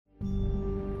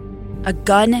a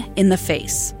gun in the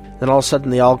face. Then all of a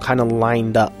sudden they all kind of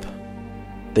lined up.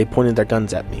 They pointed their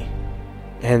guns at me.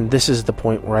 And this is the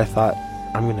point where I thought,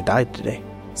 I'm going to die today.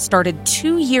 Started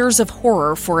 2 years of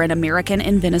horror for an American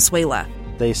in Venezuela.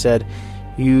 They said,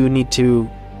 you need to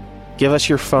give us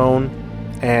your phone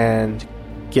and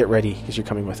get ready because you're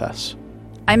coming with us.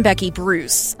 I'm Becky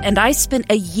Bruce, and I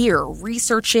spent a year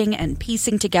researching and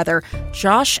piecing together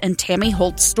Josh and Tammy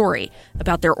Holt's story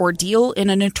about their ordeal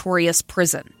in a notorious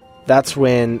prison. That's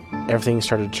when everything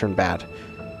started to turn bad.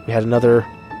 We had another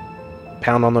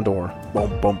pound on the door.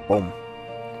 Boom, boom, boom.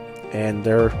 And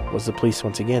there was the police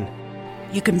once again.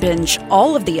 You can binge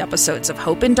all of the episodes of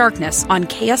Hope in Darkness on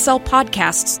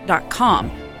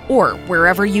kslpodcasts.com or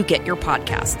wherever you get your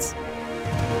podcasts.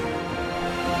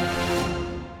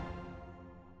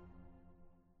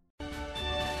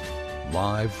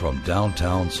 Live from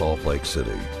downtown Salt Lake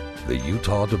City, the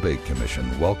Utah Debate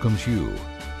Commission welcomes you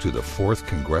to the 4th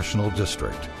Congressional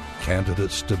District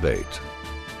Candidates Debate.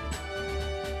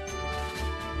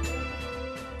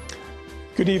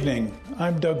 Good evening.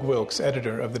 I'm Doug Wilkes,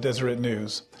 editor of the Deseret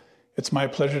News. It's my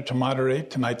pleasure to moderate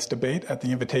tonight's debate at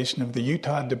the invitation of the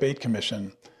Utah Debate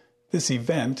Commission. This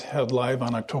event, held live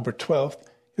on October 12th,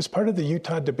 is part of the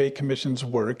Utah Debate Commission's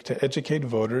work to educate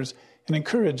voters and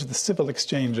encourage the civil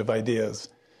exchange of ideas.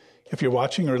 If you're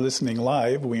watching or listening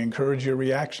live, we encourage your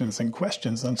reactions and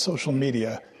questions on social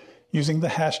media using the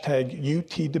hashtag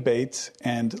UTDebates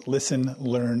and Listen,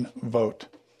 Learn, Vote.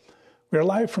 We are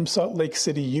live from Salt Lake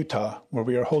City, Utah, where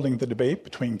we are holding the debate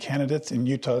between candidates in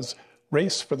Utah's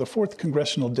race for the 4th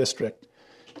Congressional District.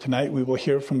 Tonight we will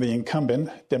hear from the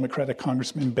incumbent, Democratic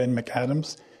Congressman Ben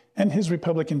McAdams, and his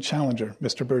Republican challenger,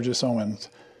 Mr. Burgess Owens.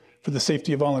 For the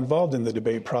safety of all involved in the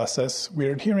debate process, we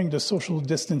are adhering to social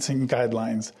distancing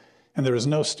guidelines, and there is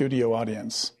no studio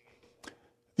audience.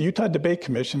 The Utah Debate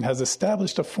Commission has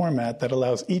established a format that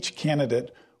allows each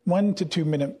candidate 1 to 2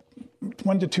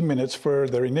 minutes for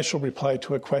their initial reply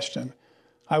to a question.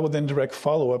 I will then direct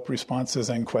follow-up responses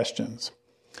and questions.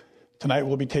 Tonight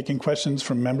we'll be taking questions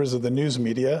from members of the news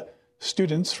media,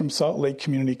 students from Salt Lake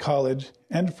Community College,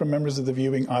 and from members of the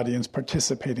viewing audience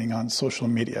participating on social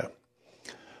media.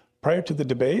 Prior to the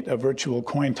debate, a virtual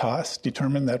coin toss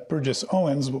determined that Burgess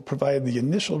Owens will provide the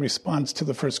initial response to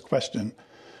the first question.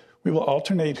 We will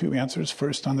alternate who answers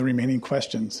first on the remaining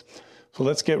questions. So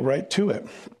let's get right to it.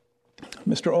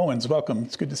 Mr. Owens, welcome.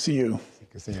 It's good to see you.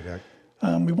 Good to see you, Doug.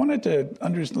 We wanted to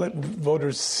let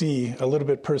voters see a little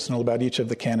bit personal about each of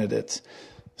the candidates.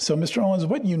 So, Mr. Owens,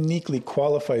 what uniquely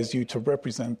qualifies you to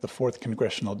represent the 4th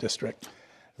Congressional District?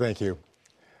 Thank you.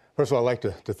 First of all, I'd like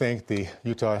to thank the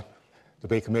Utah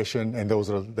Debate Commission and those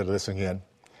that are listening in.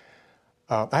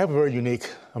 I have a very unique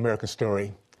American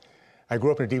story. I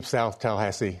grew up in the Deep South,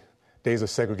 Tallahassee, days of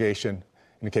segregation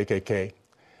in the KKK.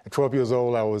 At 12 years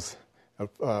old, I was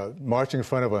marching in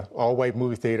front of an all-white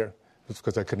movie theater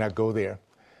because I could not go there.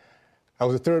 I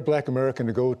was the third black American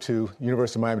to go to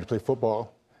University of Miami to play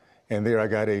football, and there I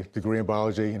got a degree in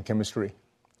biology and chemistry.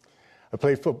 I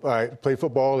played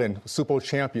football and Super Bowl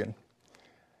champion,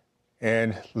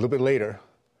 and a little bit later,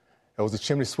 I was a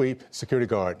chimney sweep security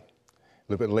guard. A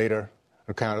little bit later,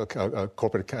 a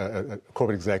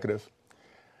corporate executive.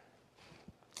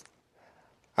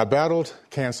 I battled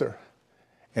cancer,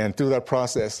 and through that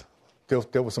process,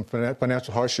 dealt with some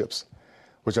financial hardships,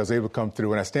 which I was able to come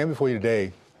through. And I stand before you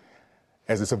today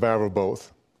as a survivor of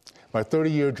both. My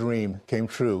 30-year dream came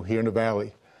true here in the Valley.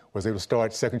 I was able to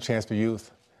start Second Chance for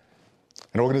Youth,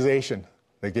 an organization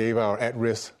that gave our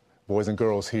at-risk boys and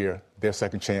girls here their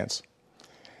second chance.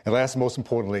 And last and most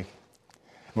importantly,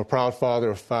 I'm a proud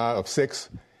father of 6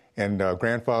 and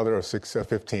grandfather of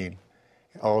 15,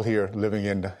 all here living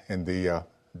in the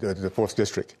 4th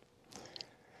District.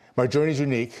 My journey is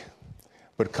unique,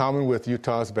 but common with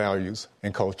Utah's values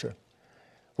and culture.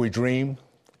 We dream,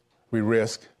 we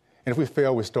risk, and if we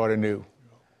fail, we start anew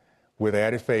with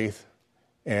added faith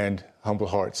and humble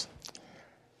hearts.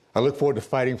 I look forward to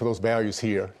fighting for those values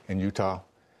here in Utah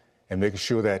and making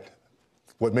sure that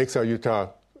what makes our Utah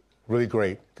really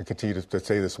great can continue to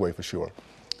stay this way for sure.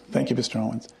 Thank you, Mr.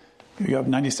 Owens. You have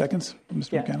 90 seconds,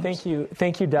 Mr. McAdams.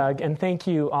 Thank you, Doug, and thank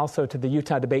you also to the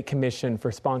Utah Debate Commission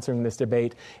for sponsoring this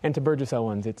debate, and to Burgess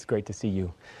Owens. It's great to see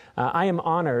you. I am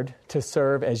honored to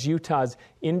serve as Utah's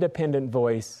independent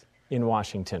voice in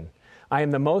Washington. I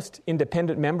am the most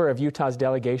independent member of Utah's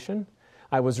delegation.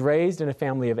 I was raised in a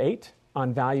family of 8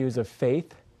 on values of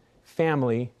faith,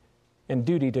 family, and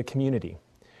duty to community.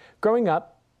 Growing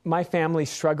up, my family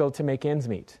struggled to make ends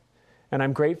meet, and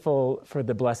I'm grateful for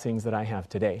the blessings that I have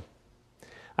today.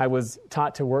 I was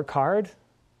taught to work hard,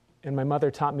 and my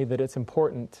mother taught me that it's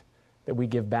important that we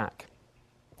give back.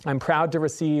 I'm proud to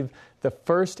receive the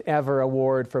first ever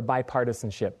award for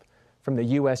bipartisanship from the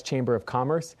U.S. Chamber of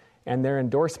Commerce and their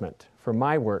endorsement for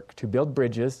my work to build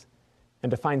bridges and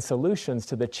to find solutions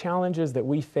to the challenges that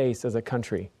we face as a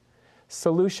country.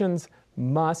 Solutions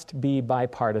must be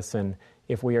bipartisan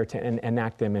if we are to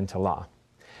enact them into law.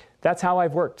 That's how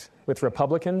I've worked with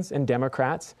Republicans and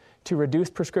Democrats to reduce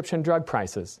prescription drug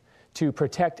prices, to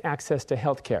protect access to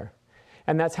health care.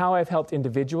 And that's how I've helped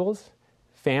individuals,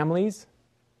 families,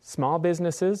 small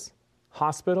businesses,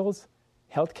 hospitals,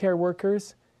 healthcare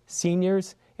workers,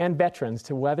 seniors, and veterans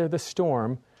to weather the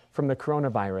storm from the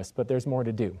coronavirus, but there's more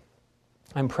to do.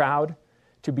 I'm proud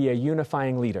to be a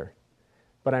unifying leader,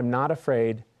 but I'm not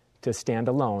afraid to stand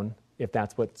alone if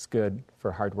that's what's good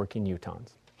for hardworking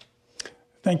Utahns.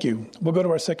 Thank you. We'll go to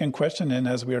our second question, and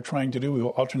as we are trying to do, we will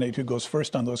alternate who goes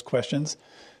first on those questions.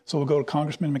 So we'll go to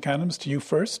Congressman McAdams, to you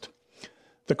first.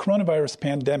 The coronavirus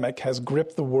pandemic has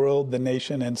gripped the world, the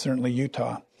nation, and certainly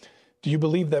Utah. Do you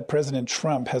believe that President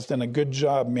Trump has done a good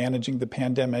job managing the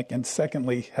pandemic? And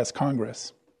secondly, has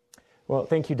Congress? Well,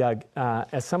 thank you, Doug.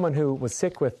 As someone who was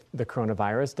sick with the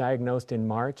coronavirus, diagnosed in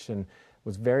March and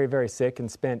was very, very sick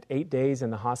and spent 8 days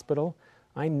in the hospital,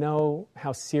 I know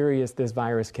how serious this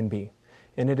virus can be.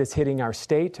 And it is hitting our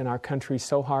state and our country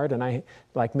so hard. And I,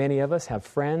 like many of us, have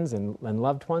friends and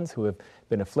loved ones who have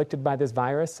been afflicted by this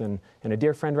virus, and a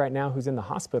dear friend right now who's in the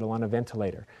hospital on a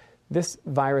ventilator. This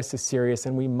virus is serious,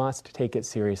 and we must take it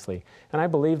seriously. And I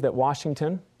believe that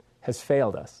Washington has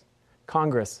failed us.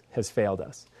 Congress has failed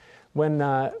us. When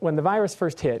the virus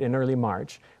first hit in early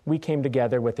March, we came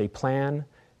together with a plan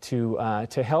to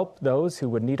help those who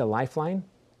would need a lifeline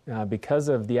because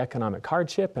of the economic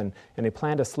hardship, and a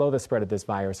plan to slow the spread of this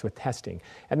virus with testing.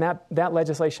 And that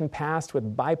legislation passed with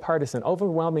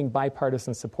overwhelming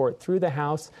bipartisan support through the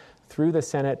House, through the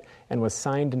Senate, and was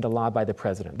signed into law by the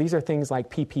President. These are things like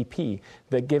PPP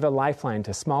that give a lifeline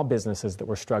to small businesses that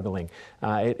were struggling.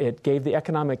 It gave the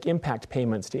economic impact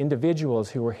payments to individuals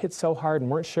who were hit so hard and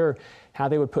weren't sure how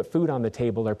they would put food on the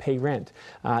table or pay rent.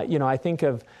 I think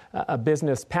of a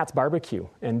business, Pat's Barbecue,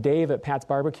 and Dave at Pat's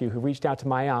Barbecue, who reached out to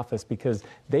my office because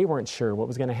they weren't sure what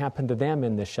was going to happen to them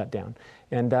in this shutdown.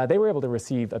 And they were able to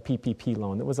receive a PPP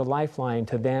loan that was a lifeline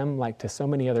to them, like to so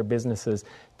many other businesses,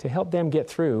 to help them get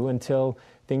through until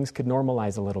things could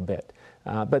normalize a little bit.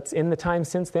 But in the time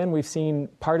since then, we've seen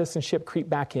partisanship creep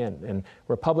back in, and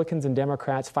Republicans and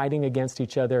Democrats fighting against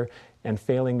each other and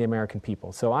failing the American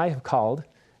people. So I have called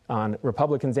on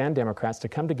Republicans and Democrats to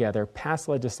come together, pass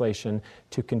legislation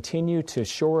to continue to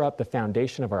shore up the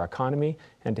foundation of our economy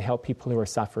and to help people who are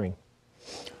suffering.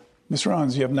 Mr.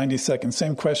 Owens, you have 90 seconds.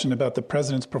 Same question about the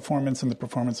President's performance and the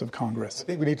performance of Congress. I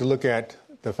think we need to look at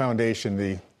the foundation,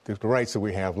 the rights that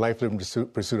we have, life, liberty,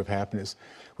 pursuit of happiness.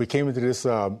 We came into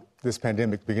this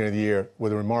pandemic beginning of the year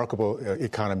with a remarkable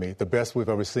economy, the best we've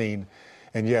ever seen.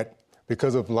 And yet,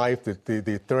 because of life,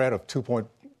 the threat of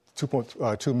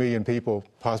 2.2 million people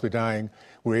possibly dying,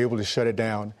 we were able to shut it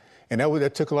down. And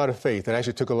that took a lot of faith. That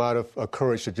actually took a lot of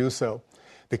courage to do so.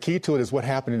 The key to it is what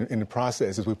happened in the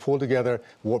process is we pulled together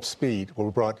warp speed, where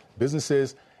we brought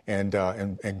businesses and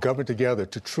government together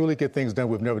to truly get things done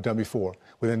we've never done before.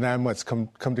 Within 9 months, come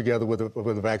together with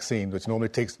a vaccine, which normally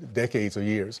takes decades or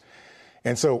years.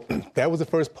 And so that was the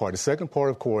first part. The second part,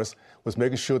 of course, was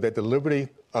making sure that the liberty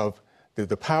of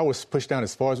the power was pushed down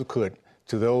as far as we could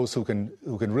to those who can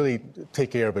really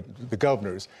take care of it, the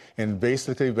governors. And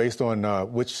basically, based on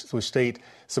which state,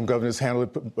 some governors handle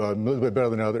it a little bit better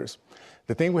than others.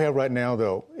 The thing we have right now,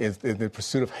 though, is the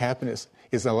pursuit of happiness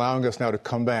is allowing us now to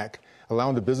come back,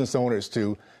 allowing the business owners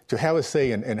to have a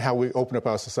say in how we open up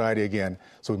our society again.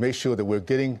 So we make sure that we're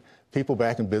getting people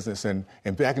back in business and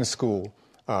back in school,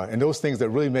 and those things that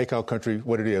really make our country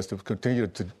what it is, to continue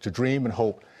to dream and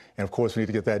hope. And, of course, we need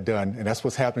to get that done. And that's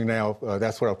what's happening now.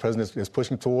 That's what our president is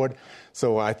pushing toward.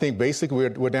 So I think basically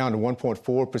we're down to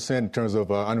 1.4% in terms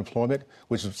of unemployment,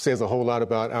 which says a whole lot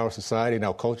about our society and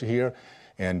our culture here.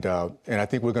 And I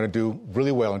think we're going to do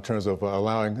really well in terms of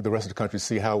allowing the rest of the country to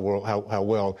see how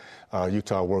well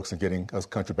Utah works in getting our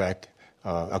country back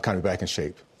in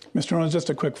shape. Mr. Owens, just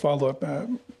a quick follow-up.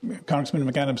 Congressman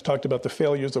McAdams talked about the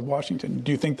failures of Washington.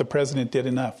 Do you think the president did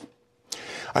enough?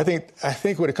 I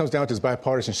think what it comes down to is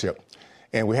bipartisanship.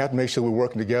 And we have to make sure we're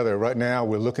working together. Right now,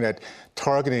 we're looking at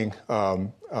targeting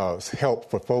help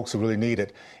for folks who really need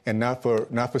it, and not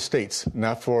for states,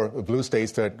 not for blue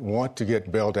states that want to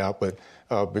get bailed out, but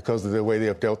because of the way they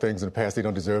have dealt things in the past, they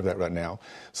don't deserve that right now.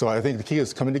 So I think the key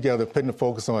is coming together, putting the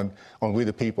focus on we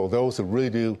the people, those who really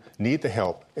do need the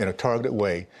help in a targeted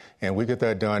way, and we get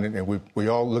that done, and we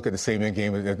all look at the same end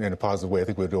game in a positive way. I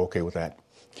think we'll do okay with that.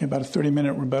 Okay, about a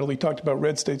 30-minute rebuttal. We talked about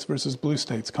red states versus blue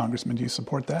states. Congressman, do you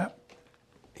support that?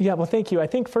 Yeah, well, thank you. I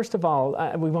think, first of all,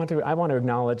 I want to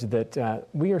acknowledge that there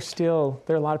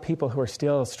are a lot of people who are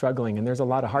still struggling, and there's a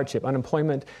lot of hardship.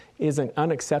 Unemployment is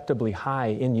unacceptably high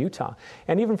in Utah.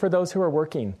 And even for those who are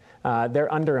working, they're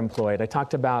underemployed. I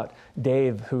talked about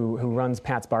Dave, who runs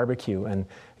Pat's Barbecue, and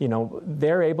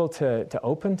they're able to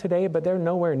open today, but they're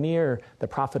nowhere near the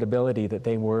profitability that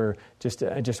they were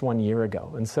just 1 year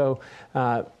ago. And so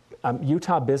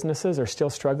Utah businesses are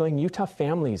still struggling. Utah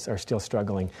families are still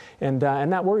struggling, and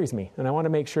that worries me. And I want to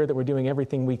make sure that we're doing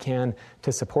everything we can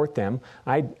to support them.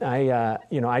 I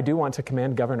do want to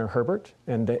commend Governor Herbert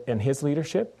and his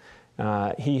leadership.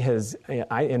 He has,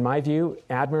 in my view,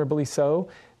 admirably so,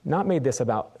 not made this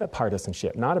about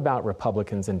partisanship, not about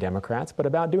Republicans and Democrats, but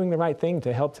about doing the right thing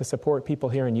to help to support people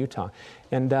here in Utah.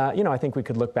 And, I think we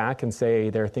could look back and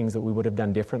say there are things that we would have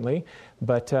done differently.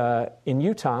 But in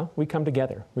Utah, we come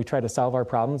together. We try to solve our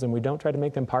problems, and we don't try to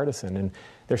make them partisan. And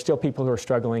there's still people who are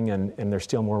struggling, and there's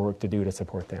still more work to do to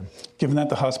support them. Given that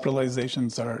the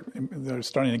hospitalizations they're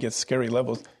starting to get scary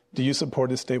levels, do you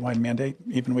support a statewide mandate,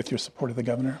 even with your support of the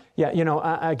governor? Yeah,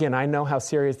 again, I know how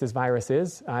serious this virus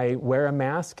is. I wear a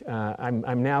mask.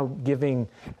 I'm now giving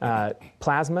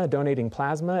plasma, donating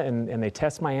plasma, and they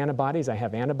test my antibodies. I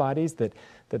have antibodies that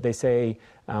they say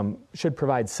should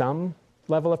provide some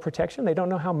level of protection. They don't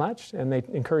know how much, and they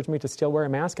encourage me to still wear a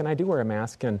mask, and I do wear a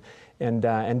mask and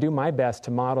do my best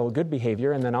to model good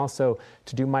behavior, and then also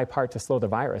to do my part to slow the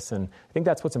virus. And I think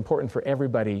that's what's important for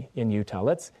everybody in Utah.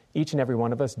 Let's each and every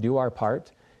one of us do our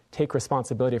part, take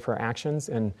responsibility for our actions,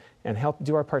 and help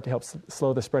do our part to help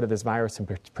slow the spread of this virus and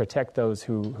protect those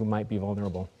who might be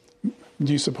vulnerable.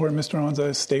 Do you support, Mr. Owens,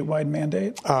 a statewide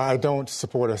mandate? I don't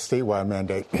support a statewide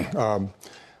mandate.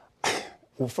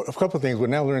 For a couple of things, we're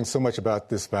now learning so much about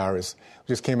this virus.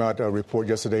 We just came out a report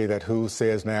yesterday that WHO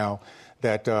says now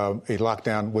that a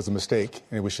lockdown was a mistake,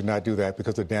 and we should not do that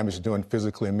because of the damage it's doing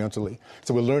physically and mentally.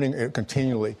 So we're learning it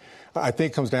continually. I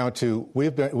think it comes down to we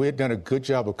have done a good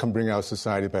job of bringing our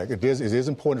society back. It is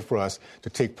important for us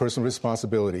to take personal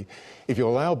responsibility. If you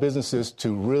allow businesses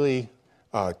to really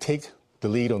take the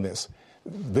lead on this,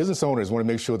 business owners want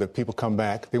to make sure that people come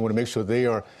back. They want to make sure they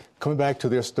are coming back to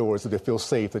their stores, that they feel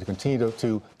safe, that they continue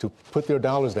to put their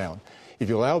dollars down. If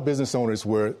you allow business owners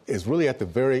where it's really at the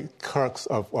very crux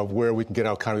of where we can get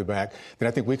our economy back, then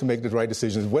I think we can make the right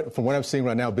decisions. From what I'm seeing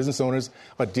right now, business owners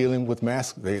are dealing with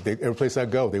masks. Every place I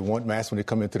go, they want masks when they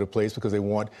come into the place because they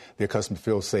want their customers to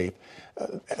feel safe.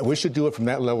 We should do it from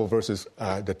that level versus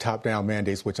the top-down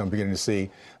mandates, which I'm beginning to see.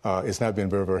 It's not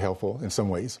been very, very helpful in some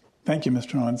ways. Thank you,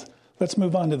 Mr. Owens. Let's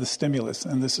move on to the stimulus,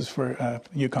 and this is for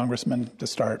you, Congressman, to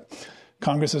start.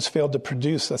 Congress has failed to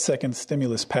produce a second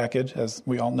stimulus package, as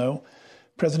we all know.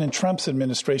 President Trump's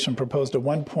administration proposed a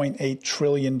 $1.8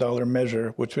 trillion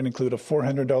measure, which would include a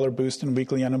 $400 boost in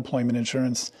weekly unemployment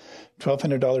insurance,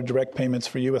 $1,200 direct payments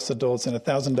for U.S. adults, and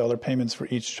 $1,000 payments for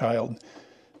each child.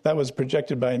 That was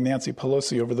projected by Nancy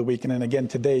Pelosi over the weekend, and again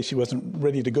today she wasn't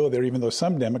ready to go there, even though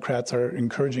some Democrats are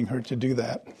encouraging her to do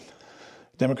that.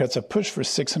 Democrats have pushed for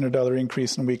 $600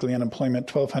 increase in weekly unemployment,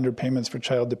 $1,200 payments for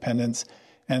child dependents,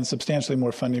 and substantially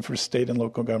more funding for state and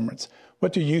local governments.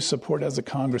 What do you support as a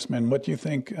congressman? What do you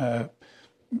think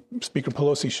Speaker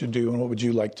Pelosi should do, and what would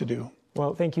you like to do?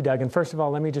 Well, thank you, Doug. And first of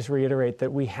all, let me just reiterate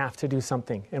that we have to do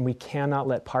something, and we cannot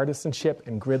let partisanship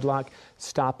and gridlock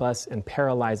stop us and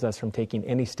paralyze us from taking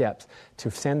any steps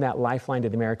to send that lifeline to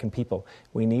the American people.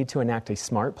 We need to enact a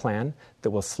smart plan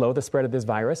that will slow the spread of this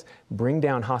virus, bring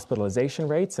down hospitalization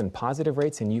rates and positive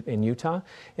rates in Utah,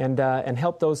 and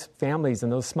help those families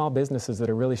and those small businesses that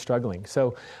are really struggling.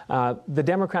 So the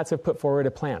Democrats have put forward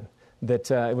a plan.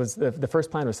 That it was the first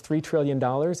plan was $3 trillion,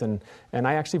 and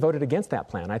I actually voted against that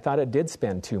plan. I thought it did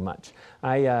spend too much.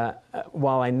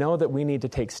 While I know that we need to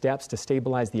take steps to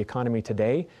stabilize the economy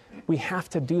today, we have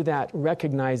to do that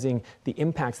recognizing the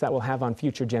impacts that will have on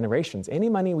future generations. Any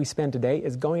money we spend today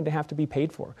is going to have to be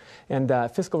paid for. And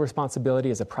fiscal responsibility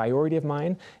is a priority of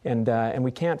mine, and we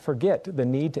can't forget the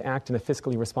need to act in a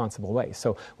fiscally responsible way.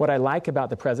 So what I like about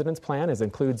the president's plan is it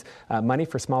includes money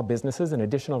for small businesses, an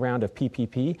additional round of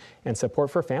PPP, and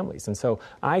support for families. And so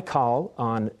I call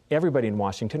on everybody in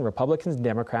Washington, Republicans and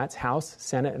Democrats, House,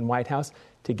 Senate, and White House,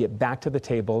 to get back to the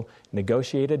table,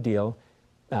 negotiate a deal,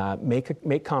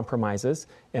 make compromises,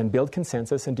 and build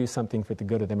consensus and do something for the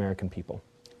good of the American people.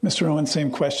 Mr. Owens, same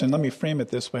question. Let me frame it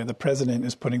this way. The president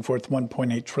is putting forth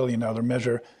 $1.8 trillion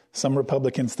measure. Some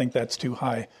Republicans think that's too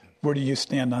high. Where do you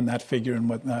stand on that figure and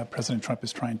what President Trump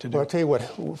is trying to do? Well, I'll tell you what.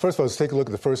 First of all, let's take a look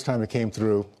at the first time it came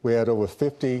through. We had over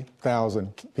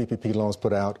 50,000 PPP loans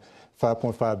put out,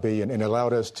 $5.5 billion, and it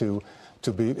allowed us to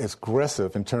be as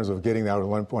aggressive in terms of getting our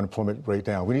unemployment rate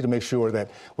down. We need to make sure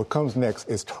that what comes next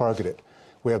is targeted.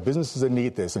 We have businesses that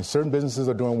need this, and certain businesses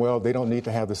are doing well. They don't need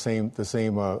to have the same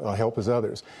help as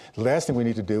others. The last thing we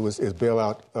need to do is bail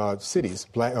out cities,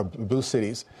 blue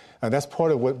cities, and that's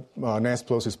part of what Nancy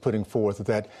Pelosi is putting forth.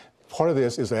 That part of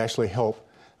this is to actually help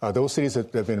those cities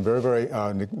that have been very, very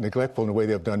neglectful in the way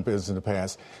they have done business in the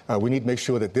past. We need to make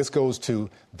sure that this goes to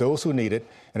those who need it.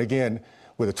 And again,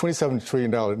 with a $27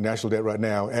 trillion national debt right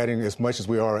now, adding as much as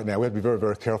we are right now, we have to be very,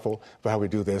 very careful about how we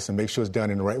do this and make sure it's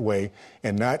done in the right way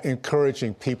and not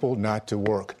encouraging people not to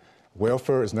work.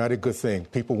 Welfare is not a good thing.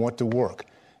 People want to work.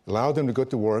 Allow them to go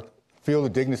to work, feel the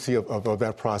dignity of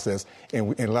that process,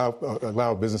 and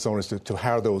allow business owners to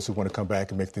hire those who want to come back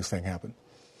and make this thing happen.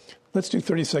 Let's do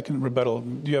 30-second rebuttal.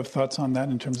 Do you have thoughts on that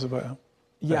in terms of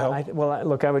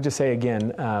look, I would just say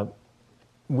again,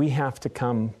 we have to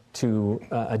come to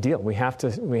a deal. We have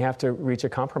to reach a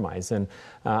compromise. And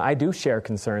I do share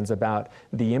concerns about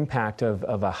the impact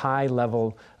of a high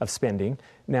level of spending.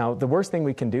 Now, the worst thing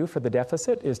we can do for the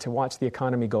deficit is to watch the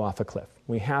economy go off a cliff.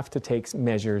 We have to take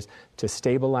measures to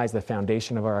stabilize the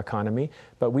foundation of our economy,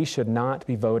 but we should not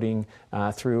be voting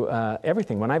through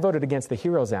everything. When I voted against the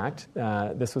HEROES Act,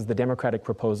 this was the Democratic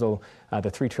proposal,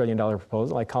 the $3 trillion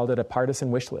proposal, I called it a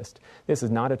partisan wish list. This is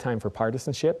not a time for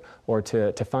partisanship or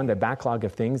to fund a backlog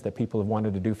of things that people have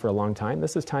wanted to do for a long time.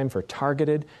 This is time for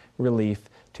targeted relief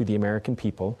to the American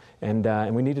people, and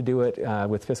we need to do it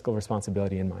with fiscal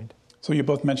responsibility in mind. So you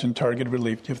both mentioned targeted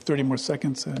relief. Do you have 30 more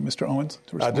seconds, Mr. Owens,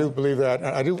 to respond? I do believe that.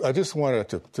 I just wanted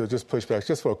to just push back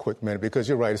just for a quick minute, because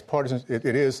you're right. It's partisan. It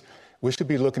is. We should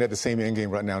be looking at the same end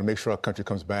game right now to make sure our country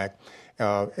comes back.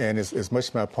 And as much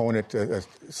as my opponent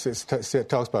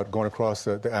talks about going across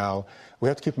the aisle, we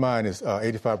have to keep in mind is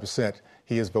 85%.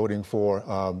 He is voting for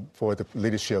the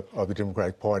leadership of the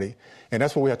Democratic Party. And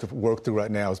that's what we have to work through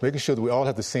right now, is making sure that we all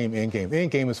have the same end game. The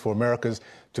end game is for Americans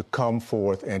to come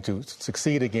forth and to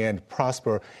succeed again,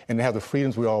 prosper, and to have the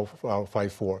freedoms we all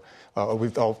fight for, we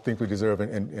all think we deserve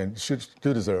and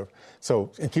do deserve.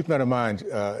 So, and keep that in mind,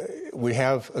 we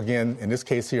have, again, in this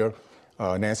case here,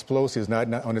 Nancy Pelosi is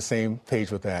not on the same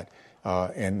page with that.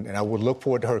 And I would look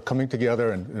forward to her coming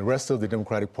together and the rest of the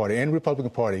Democratic Party and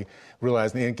Republican Party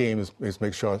realizing the end game is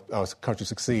make sure our country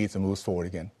succeeds and moves forward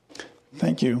again.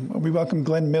 Thank you. We welcome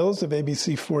Glenn Mills of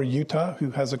ABC4 Utah,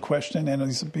 who has a question, and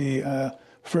this will be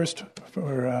first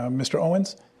for Mr.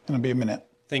 Owens, and it'll be a minute.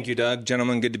 Thank you, Doug.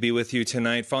 Gentlemen, good to be with you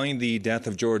tonight. Following the death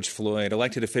of George Floyd,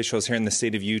 elected officials here in the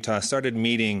state of Utah started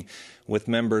meeting with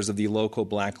members of the local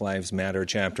Black Lives Matter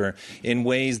chapter in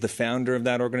ways the founder of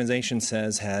that organization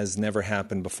says has never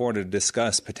happened before, to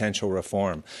discuss potential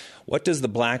reform. What does the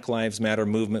Black Lives Matter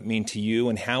movement mean to you,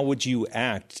 and how would you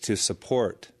act to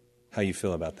support how you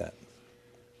feel about that?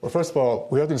 Well, first of all,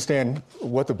 we have to understand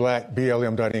what the Black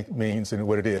BLM means and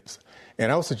what it is.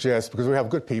 And I would suggest, because we have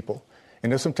good people,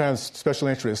 and there's sometimes special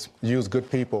interests use good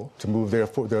people to move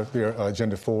their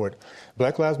agenda forward.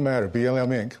 Black Lives Matter, BLM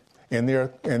Inc., in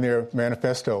their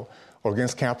manifesto, are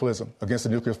against capitalism, against the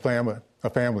nuclear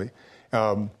family,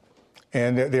 and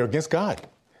they're against God.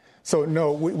 So,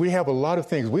 no, we have a lot of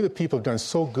things. We, the people, have done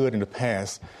so good in the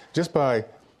past just by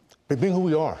being who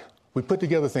we are. We put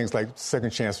together things like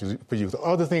Second Chance for Youth,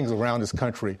 other things around this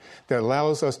country that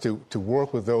allows us to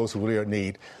work with those who really are in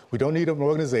need. We don't need an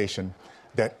organization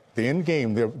that the end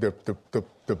game, the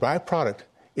byproduct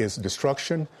is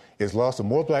destruction, is loss of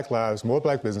more black lives, more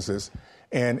black businesses,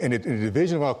 and a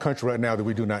division of our country right now that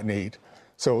we do not need.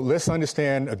 So let's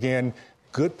understand, again,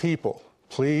 good people,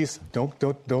 please don't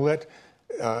let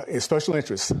special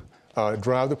interests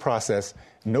drive the process.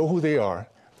 Know who they are,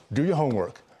 do your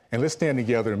homework, and let's stand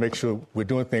together and make sure we're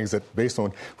doing things that based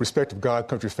on respect of God,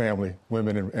 country, family,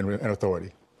 women, and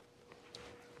authority.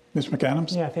 Mr.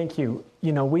 McAdams? Yeah, thank you.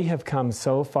 You know, we have come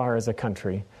so far as a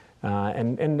country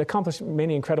and accomplished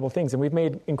many incredible things. And we've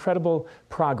made incredible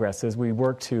progress as we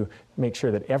work to make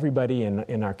sure that everybody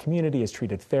in our community is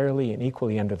treated fairly and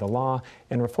equally under the law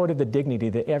and afforded the dignity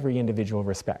that every individual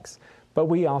respects. But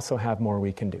we also have more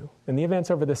we can do. And the events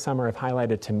over the summer have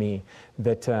highlighted to me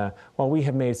that while we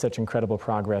have made such incredible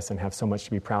progress and have so much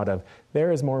to be proud of,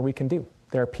 there is more we can do.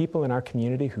 There are people in our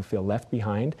community who feel left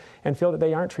behind and feel that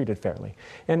they aren't treated fairly.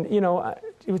 And, you know,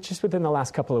 it was just within the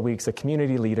last couple of weeks, a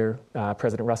community leader,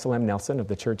 President Russell M. Nelson of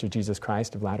the Church of Jesus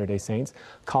Christ of Latter-day Saints,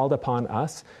 called upon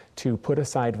us to put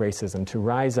aside racism, to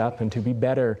rise up and to be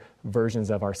better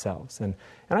versions of ourselves. And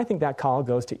I think that call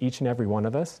goes to each and every one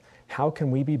of us. How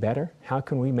can we be better? How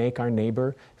can we make our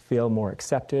neighbor feel more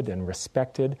accepted and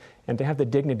respected, and to have the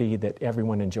dignity that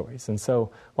everyone enjoys? And so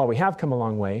while we have come a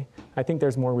long way, I think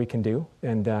there's more we can do,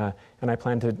 and I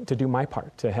plan to do my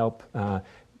part to help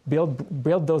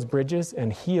build those bridges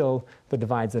and heal the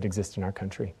divides that exist in our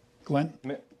country. Glenn?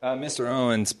 Mr.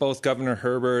 Owens, both Governor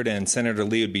Herbert and Senator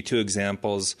Lee would be two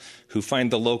examples who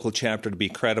find the local chapter to be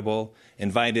credible,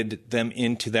 invited them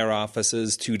into their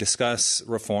offices to discuss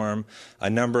reform.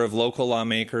 A number of local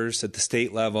lawmakers at the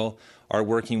state level are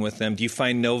working with them. Do you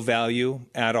find no value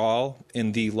at all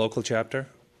in the local chapter?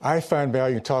 I find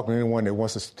value in talking to anyone that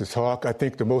wants us to talk. I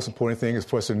think the most important thing is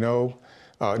for us to know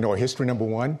our history, number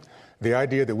one. The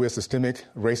idea that we're a systemic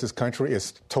racist country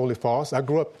is totally false. I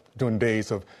grew up during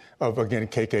days of again,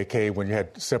 KKK, when you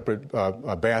had separate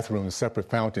bathrooms, separate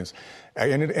fountains.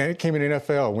 And it came in the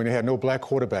NFL when they had no black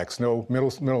quarterbacks, no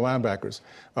middle linebackers,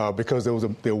 because there was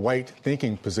their white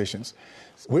thinking positions.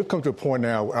 We've come to a point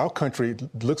now where our country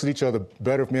looks at each other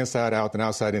better from inside out than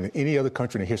outside in than any other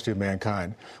country in the history of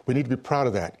mankind. We need to be proud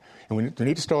of that. And we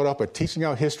need to start off by teaching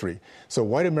our history so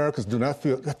white Americans do not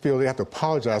feel they have to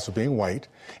apologize for being white,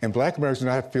 and black Americans do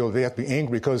not feel they have to be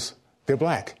angry because they're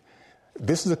black.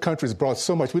 This is a country that's brought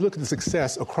so much. We look at the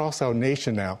success across our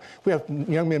nation now. We have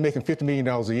young men making $50 million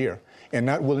a year and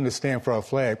not willing to stand for our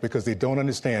flag because they don't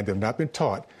understand, they've not been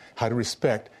taught how to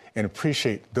respect and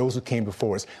appreciate those who came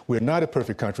before us. We're not a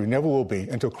perfect country, never will be,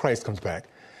 until Christ comes back.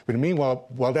 But meanwhile,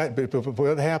 while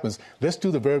that happens, let's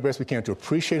do the very best we can to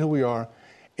appreciate who we are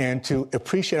and to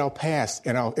appreciate our past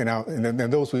and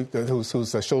those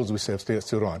whose shoulders we have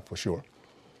stood on, for sure.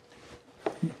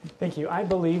 Thank you. I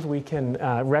believe we can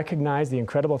recognize the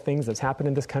incredible things that's happened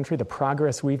in this country, the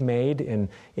progress we've made in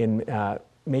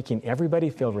making everybody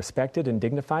feel respected and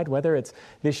dignified, whether it's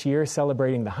this year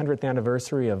celebrating the 100th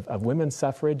anniversary of women's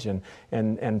suffrage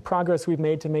and progress we've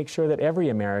made to make sure that every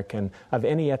American of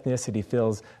any ethnicity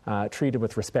feels treated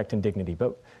with respect and dignity.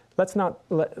 But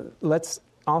let's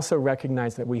also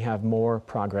recognize that we have more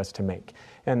progress to make.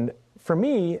 And for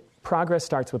me, progress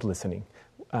starts with listening.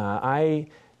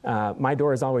 My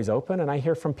door is always open, and I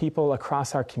hear from people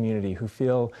across our community who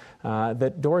feel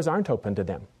that doors aren't open to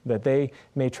them, that they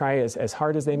may try as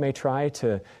hard as they may try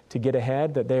to get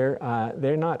ahead, that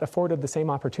they're not afforded the same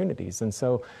opportunities. And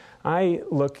so I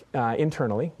look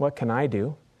internally, what can I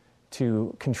do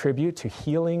to contribute to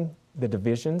healing the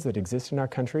divisions that exist in our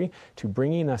country, to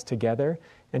bringing us together,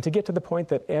 and to get to the point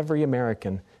that every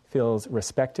American feels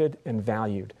respected and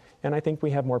valued. And I think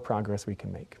we have more progress we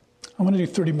can make. I want to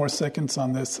do 30 more seconds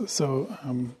on this. So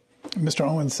Mr.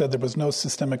 Owens said there was no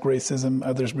systemic racism.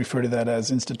 Others refer to that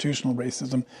as institutional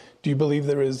racism. Do you believe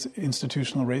there is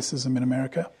institutional racism in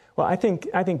America? Well, I think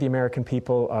the American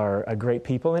people are a great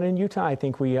people. And in Utah, I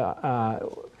think we are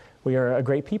a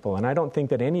great people. And I don't think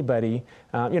that anybody,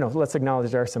 let's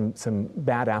acknowledge there are some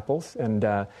bad apples. And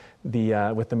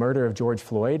with the murder of George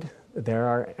Floyd, there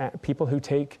are people who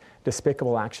take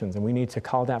despicable actions, and we need to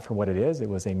call that for what it is. It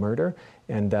was a murder,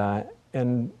 and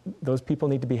those people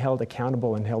need to be held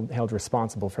accountable and held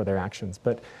responsible for their actions.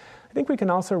 But I think we can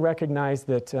also recognize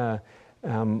that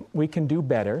we can do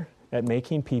better at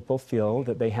making people feel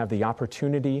that they have the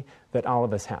opportunity that all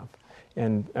of us have.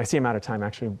 And I see I'm out of time,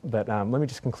 actually, but let me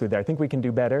just conclude there. I think we can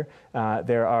do better.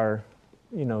 There are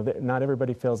not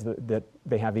everybody feels that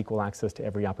they have equal access to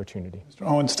every opportunity. Mr.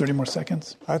 Owens, 30 more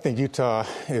seconds. I think Utah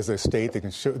is a state that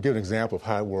can give an example of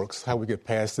how it works, how we get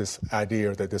past this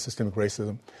idea that there's systemic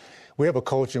racism. We have a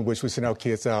culture in which we send our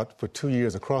kids out for 2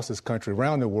 years across this country,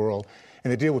 around the world,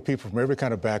 and they deal with people from every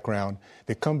kind of background.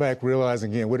 They come back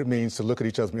realizing, again, what it means to look at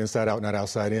each other from inside out, not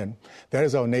outside in. That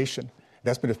is our nation.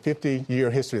 That's been a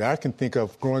 50-year history that I can think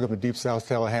of growing up in Deep South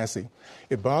Tallahassee.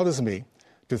 It bothers me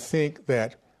to think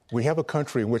that we have a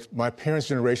country in which my parents'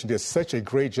 generation did such a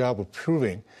great job of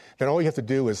proving that all you have to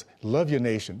do is love your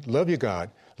nation, love your God,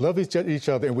 love each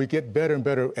other, and we get better and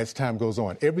better as time goes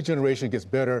on. Every generation gets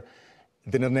better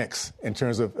than the next in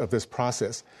terms of this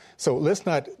process. So let's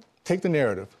not take the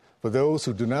narrative for those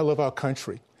who do not love our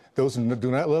country, those who do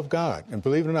not love God. And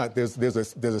believe it or not, there's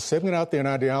a segment out there in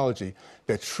ideology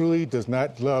that truly does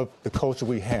not love the culture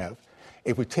we have.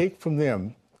 If we take from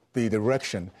them the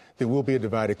direction, there will be a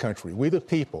divided country. We the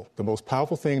people, the most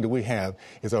powerful thing that we have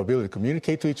is our ability to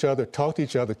communicate to each other, talk to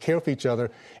each other, care for each other,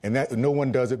 and that no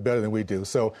one does it better than we do.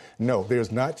 So, no,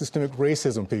 there's not systemic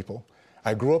racism, people.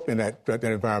 I grew up in that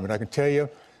environment. I can tell you,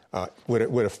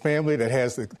 with a family that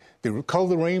has the color of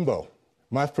the rainbow,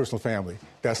 my personal family,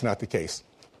 that's not the case.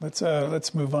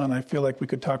 Let's move on. I feel like we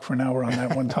could talk for an hour on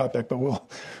that one topic, but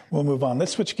we'll move on.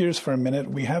 Let's switch gears for a minute.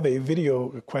 We have a video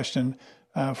question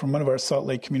from one of our Salt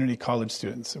Lake Community College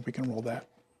students, if we can roll that.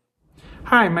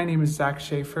 Hi, my name is Zach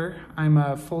Schaefer. I'm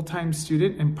a full-time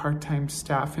student and part-time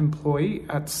staff employee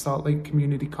at Salt Lake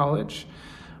Community College.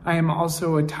 I am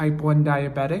also a type 1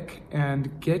 diabetic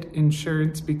and get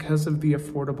insurance because of the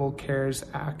Affordable Cares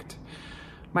Act.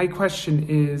 My question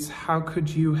is, how could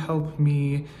you help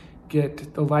me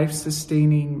get the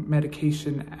life-sustaining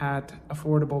medication at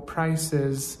affordable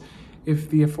prices if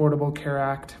the Affordable Care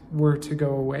Act were to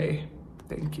go away?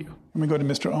 Thank you. Let me go to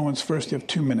Mr. Owens first. You have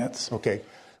 2 minutes. Okay.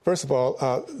 First of all,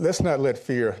 let's not let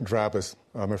fear drive us,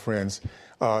 my friends.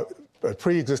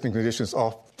 Pre-existing conditions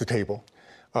off the table.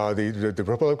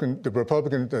 The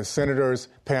Republican senators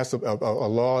passed a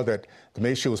law that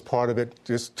made sure it was part of it.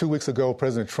 Just 2 weeks ago,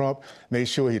 President Trump made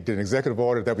sure he did an executive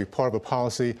order that would be part of a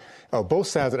policy. Both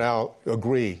sides of the aisle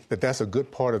agree that that's a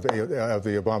good part of the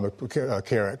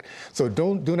Obamacare Act. So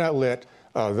do not let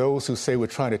those who say we're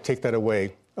trying to take that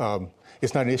away.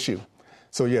 It's not an issue.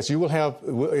 So yes, we'll have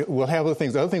other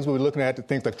things. Other things we'll be looking at,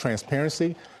 things like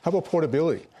transparency. How about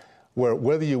portability? Where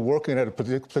whether you're working at a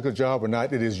particular job or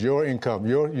not, it is your income,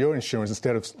 your insurance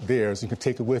instead of theirs. You can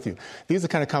take it with you. These are the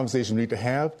kind of conversations we need to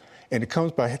have, and it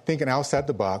comes by thinking outside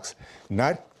the box,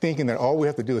 not thinking that all we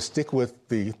have to do is stick with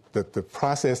the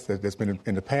process that's been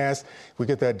in the past. We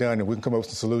get that done, and we can come up with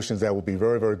some solutions that will be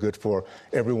very, very good for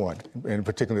everyone, in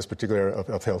particular this particular area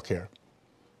of health care.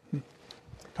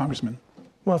 Congressman.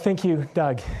 Well, thank you,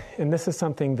 Doug. And this is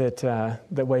something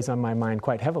that weighs on my mind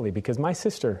quite heavily because my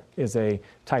sister is a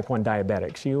type 1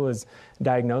 diabetic. She was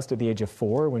diagnosed at the age of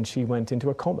 4 when she went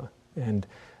into a coma. And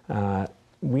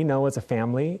we know as a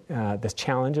family the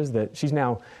challenges that she's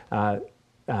now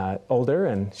older,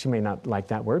 and she may not like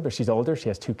that word, but she's older. She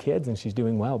has 2 kids, and she's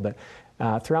doing well. But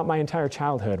throughout my entire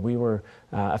childhood, we were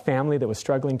a family that was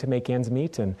struggling to make ends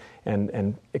meet,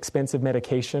 and expensive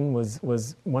medication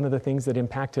was one of the things that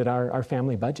impacted our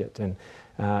family budget. And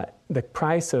the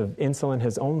price of insulin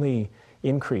has only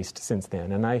increased since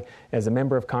then. And I, as a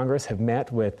member of Congress, have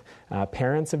met with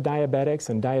parents of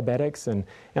diabetics,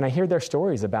 and I hear their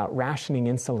stories about rationing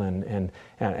insulin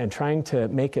and trying to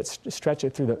make it stretch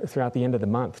it throughout the end of the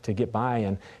month to get by,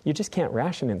 and you just can't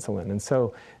ration insulin. And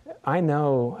so I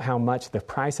know how much the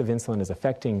price of insulin is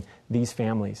affecting these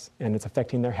families, and it's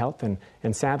affecting their health, and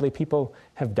sadly people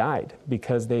have died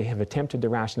because they have attempted to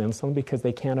ration insulin because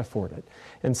they can't afford it.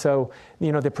 And so,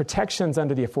 the protections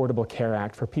under the Affordable Care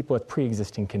Act for people with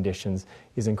pre-existing conditions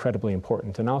is incredibly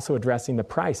important, and also addressing the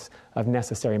price of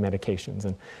necessary medications.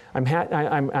 And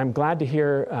I'm glad to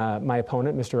hear my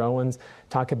opponent, Mr. Owens,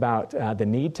 talk about the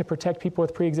need to protect people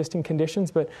with pre-existing conditions.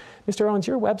 But Mr. Owens,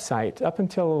 your website, up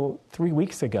until 3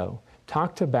 weeks ago,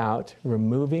 talked about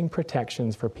removing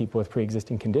protections for people with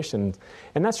pre-existing conditions.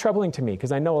 And that's troubling to me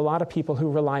because I know a lot of people who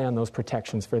rely on those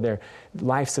protections for their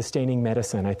life-sustaining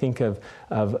medicine. I think of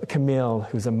Camille,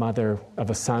 who's a mother of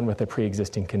a son with a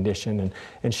pre-existing condition,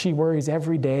 and she worries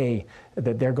every day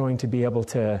that they're going to be able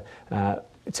to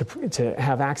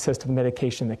have access to the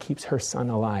medication that keeps her son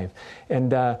alive.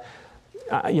 And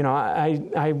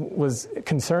I was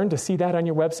concerned to see that on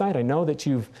your website. I know that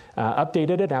you've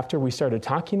updated it after we started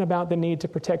talking about the need to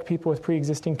protect people with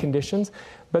pre-existing conditions.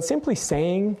 But simply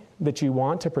saying that you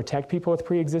want to protect people with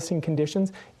pre-existing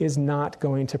conditions is not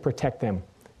going to protect them.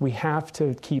 We have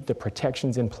to keep the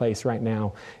protections in place right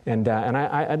now. And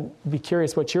I'd be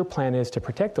curious what your plan is to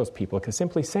protect those people, because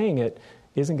simply saying it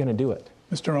isn't going to do it.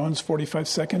 Mr. Owens, 45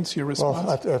 seconds, your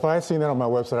response. Well, if I had seen that on my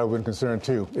website, I would have been concerned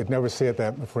too. It never said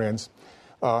that, my friends.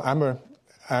 I'm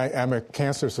a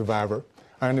cancer survivor.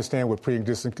 I understand what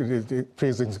pre-existing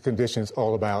conditions is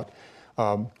all about.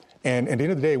 And at the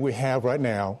end of the day, we have right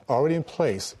now already in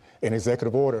place an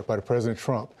executive order by the President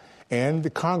Trump. And the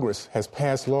Congress has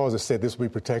passed laws that said this will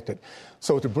be protected.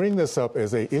 So to bring this up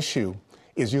as an issue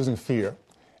is using fear.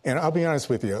 And I'll be honest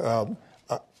with you.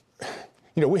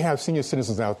 We have senior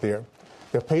citizens out there.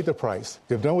 They've paid the price.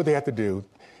 They've done what they have to do.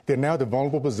 They're now at a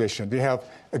vulnerable position. They have,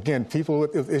 again, people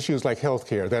with issues like health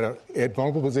care that are at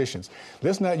vulnerable positions.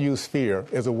 Let's not use fear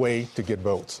as a way to get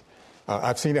votes.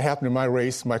 I've seen it happen in my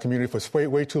race, my community, for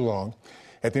way too long.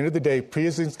 At the end of the day,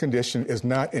 pre-existing condition is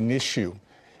not an issue.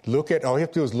 All you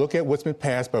have to do is look at what's been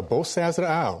passed by both sides of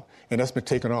the aisle, and that's been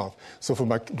taken off. So for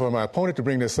my opponent to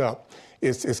bring this up,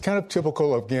 it's kind of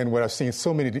typical of, again, what I've seen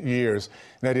so many years,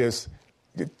 and that is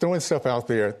throwing stuff out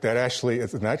there that actually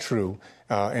is not true,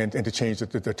 and to change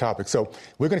the topic. So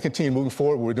we're going to continue moving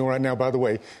forward. What we're doing right now, by the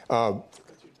way,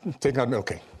 taking out,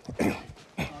 okay.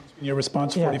 Your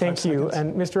response, 45 thank you. seconds.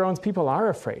 And Mr. Owens, people are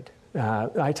afraid.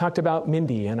 I talked about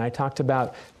Mindy and I talked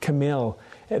about Camille.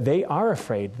 They are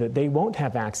afraid that they won't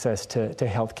have access to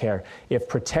health care if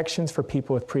protections for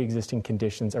people with pre-existing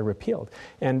conditions are repealed.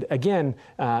 And again,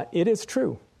 it is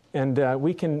true. And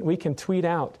we can tweet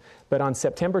out, but on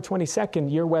September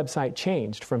 22nd, your website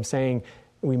changed from saying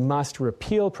we must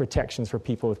repeal protections for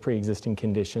people with pre-existing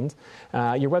conditions,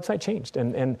 your website changed.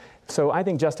 And so I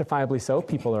think justifiably so,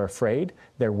 people are afraid.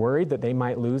 They're worried that they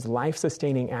might lose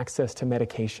life-sustaining access to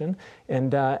medication.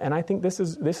 And I think this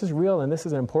is real, and this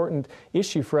is an important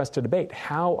issue for us to debate.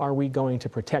 How are we going to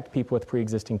protect people with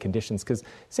pre-existing conditions? Because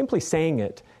simply saying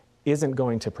it isn't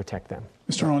going to protect them.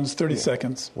 Mr. Owens, 30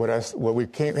 seconds. What we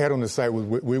had on the site was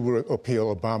we will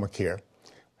appeal Obamacare.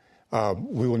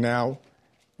 We will now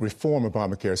reform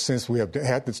Obamacare since we have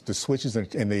had the switches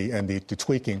and the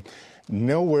tweaking.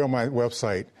 Nowhere on my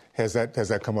website has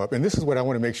that come up. And this is what I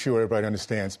want to make sure everybody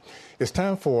understands. It's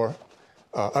time for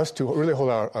us to really hold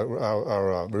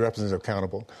our representatives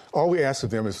accountable. All we ask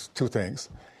of them is two things,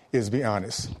 is be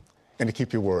honest and to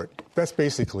keep your word. That's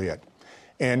basically it.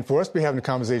 And for us to be having a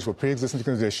conversation with pre-existing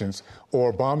conditions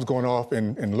or bombs going off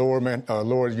in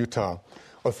lower Utah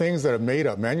or things that are made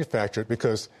up, manufactured,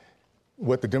 because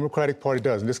what the Democratic Party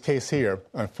does, in this case here,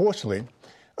 unfortunately,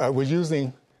 we're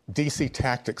using D.C.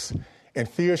 tactics. And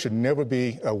fear should never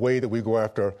be a way that we go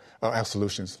after our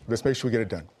solutions. Let's make sure we get it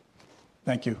done.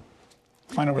 Thank you.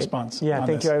 Final response. Yeah,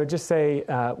 thank you. I would just say,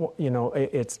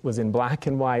 it was in black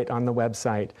and white on the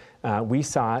website. We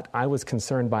saw it. I was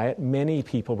concerned by it. Many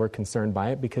people were concerned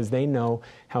by it because they know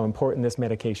how important this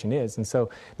medication is. And so,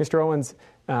 Mr. Owens,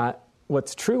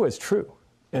 what's true is true.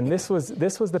 And this was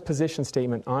the position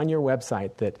statement on your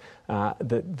website that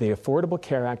the Affordable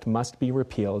Care Act must be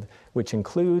repealed, which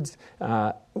includes,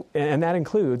 and that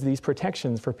includes these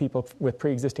protections for people with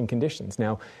pre-existing conditions.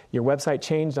 Now, your website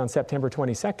changed on September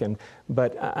 22nd,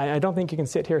 but I don't think you can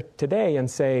sit here today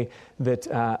and say that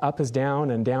up is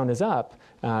down and down is up.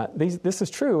 This is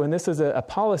true, and this is a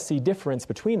policy difference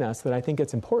between us that I think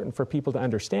it's important for people to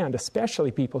understand, especially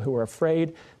people who are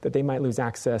afraid that they might lose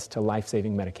access to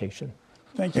life-saving medication.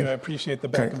 Thank you. I appreciate the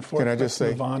back and forth. Can I just say?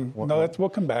 Move on. We'll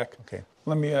come back. Okay.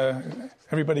 Let me.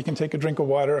 Everybody can take a drink of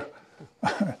water.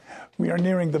 We are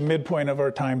nearing the midpoint of our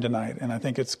time tonight, and I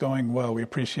think it's going well. We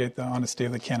appreciate the honesty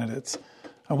of the candidates.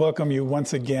 I welcome you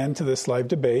once again to this live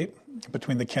debate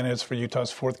between the candidates for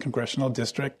Utah's 4th Congressional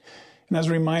District. And as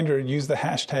a reminder, use the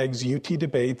hashtags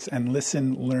UTDebates and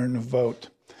listen, learn, vote.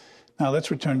 Now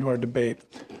let's return to our debate.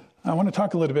 I want to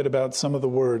talk a little bit about some of the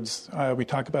words. We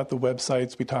talk about the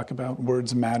websites. We talk about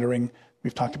words mattering.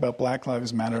 We've talked about Black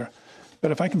Lives Matter.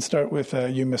 But if I can start with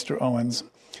you, Mr. Owens.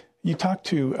 You talked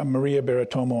to Maria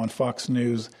Baratomo on Fox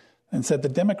News and said the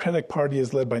Democratic Party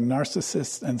is led by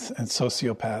narcissists and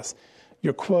sociopaths.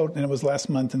 Your quote, and it was last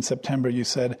month in September, you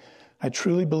said, "I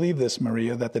truly believe this,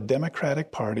 Maria, that the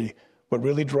Democratic Party, what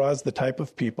really draws the type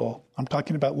of people, I'm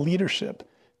talking about leadership,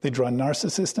 they draw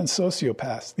narcissists and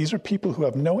sociopaths. These are people who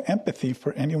have no empathy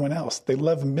for anyone else. They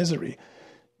love misery."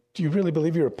 Do you really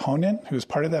believe your opponent, who's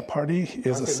part of that party,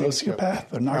 is a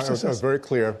sociopath or narcissist? I was very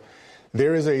clear.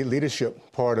 There is a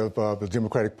leadership part of the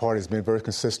Democratic Party that's been very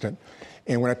consistent.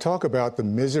 And when I talk about the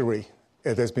misery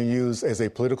that's been used as a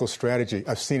political strategy,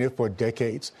 I've seen it for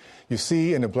decades. You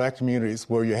see in the black communities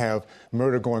where you have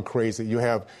murder going crazy, you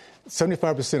have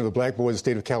 75% of the black boys in the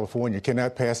state of California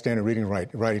cannot pass standard reading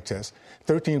writing tests.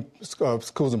 13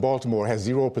 schools in Baltimore has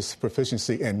 0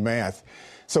 proficiency in math.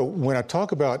 So when I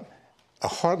talk about a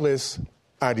heartless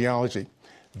ideology,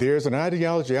 there's an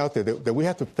ideology out there that we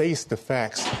have to face the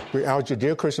facts. Our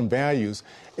Judeo-Christian values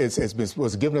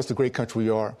was given us the great country we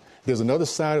are. There's another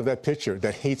side of that picture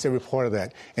that hates every part of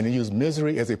that, and they use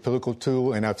misery as a political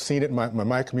tool, and I've seen it in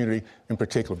my community in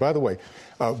particular. By the way,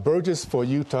 Burgess for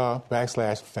Utah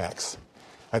 /facts.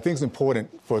 I think it's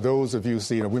important for those of you who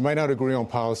see, we might not agree on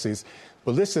policies,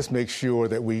 but let's just make sure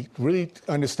that we really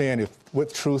understand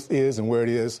what truth is and where it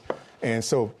is. And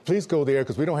so please go there,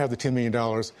 because we don't have the $10 million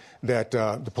that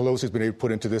the Pelosi has been able to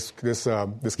put into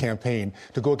this campaign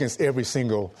to go against every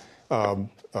single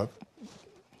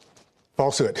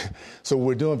falsehood. So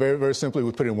we're doing very, very simply,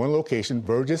 we put it in one location,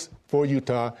 Burgess for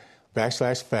Utah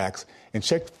 /facts, and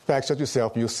check facts out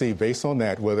yourself, and you'll see based on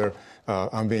that whether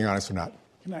I'm being honest or not.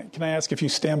 Can I ask if you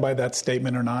stand by that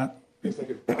statement or not? Yes, I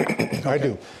do. Okay. I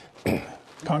do.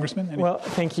 Congressman? Well,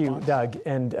 thank you, Doug.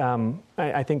 And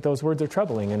I think those words are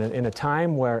troubling in a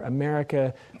time where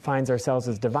America finds ourselves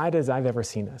as divided as I've ever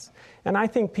seen us. And I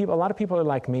think a lot of people are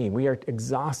like me. We are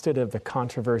exhausted of the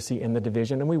controversy and the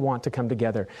division, and we want to come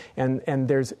together. And in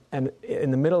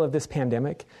the middle of this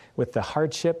pandemic, with the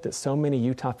hardship that so many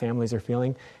Utah families are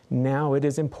feeling, Now it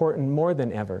is important more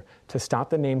than ever to stop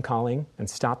the name-calling and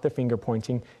stop the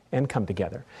finger-pointing and come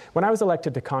together. When I was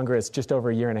elected to Congress just over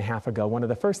a year and a half ago, one of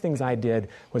the first things I did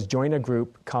was join a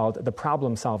group called the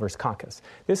Problem Solvers Caucus.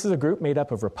 This is a group made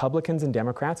up of Republicans and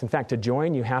Democrats. In fact, to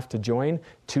join, you have to join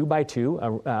 2 by 2,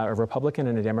 a Republican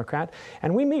and a Democrat.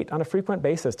 And we meet on a frequent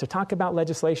basis to talk about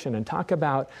legislation and talk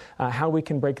about how we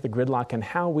can break the gridlock and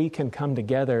how we can come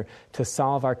together to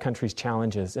solve our country's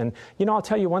challenges. And, I'll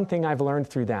tell you one thing I've learned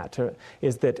through that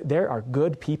is that there are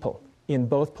good people in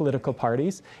both political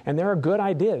parties, and there are good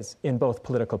ideas in both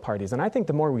political parties. And I think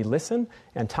the more we listen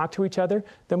and talk to each other,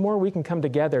 the more we can come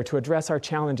together to address our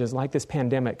challenges like this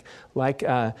pandemic, like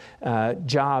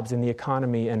jobs in the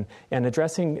economy, and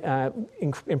addressing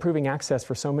improving access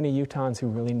for so many Utahns who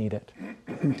really need it.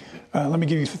 Let me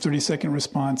give you a 30-second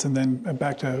response, and then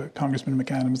back to Congressman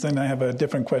McAdams. Then I have a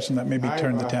different question that maybe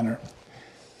turned the tenor.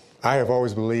 I have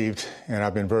always believed, and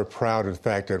I've been very proud of the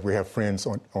fact that we have friends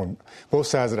on both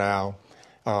sides of the aisle.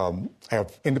 I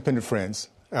have independent friends,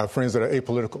 friends that are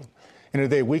apolitical. And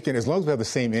today, as long as we have the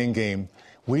same end game,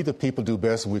 we the people do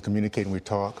best when we communicate and we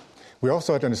talk. We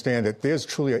also have to understand that there's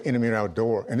truly an enemy at our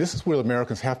door, and this is where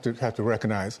Americans have to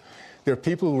recognize. There are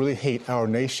people who really hate our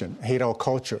nation, hate our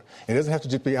culture. And it doesn't have to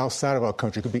just be outside of our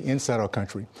country. It could be inside our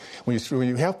country. When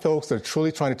you have folks that are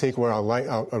truly trying to take away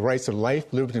our rights of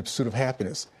life, liberty, and pursuit of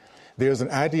happiness, there's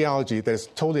an ideology that is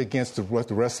totally against what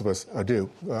the rest of us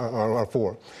are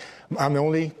for. I'm the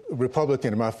only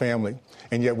Republican in my family,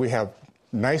 and yet we have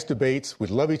nice debates, we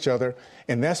love each other,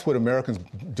 and that's what Americans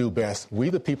do best. We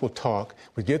the people talk,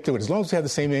 we get through it, as long as we have the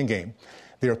same end game.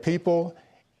 There are people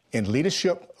in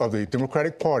leadership of the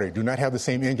Democratic Party do not have the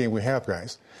same end game we have,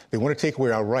 guys. They want to take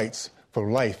away our rights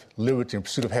for life, liberty, and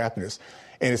pursuit of happiness.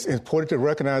 And it's important to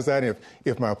recognize that.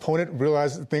 If my opponent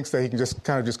thinks that he can just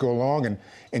kind of just go along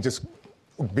and just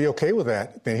be okay with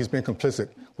that, then he's been complicit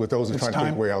with those who are trying to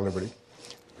take away our liberty.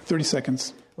 30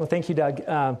 seconds. Well, thank you, Doug.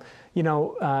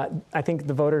 I think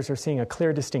the voters are seeing a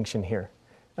clear distinction here.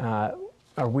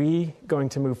 Are we going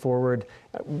to move forward?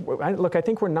 Look, I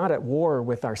think we're not at war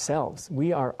with ourselves.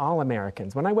 We are all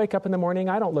Americans. When I wake up in the morning,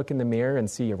 I don't look in the mirror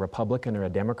and see a Republican or a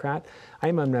Democrat.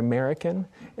 I'm an American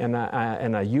and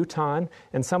a Utahn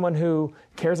and someone who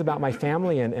cares about my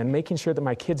family and making sure that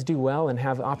my kids do well and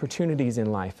have opportunities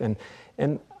in life.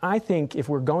 And I think if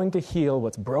we're going to heal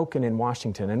what's broken in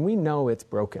Washington, and we know it's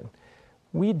broken,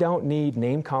 we don't need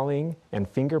name-calling and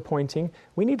finger-pointing.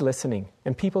 We need listening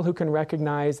and people who can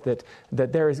recognize that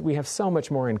we have so much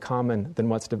more in common than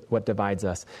what divides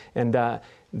us. And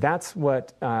that's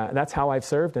how I've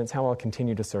served, and it's how I'll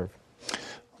continue to serve.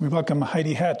 We welcome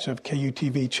Heidi Hatch of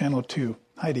KUTV Channel 2.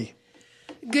 Heidi.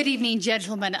 Good evening,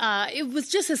 gentlemen. It was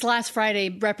just this last Friday,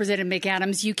 Representative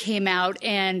McAdams, you came out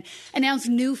and announced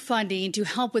new funding to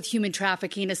help with human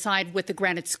trafficking aside with the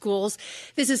granted schools.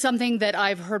 This is something that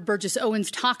I've heard Burgess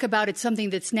Owens talk about. It's something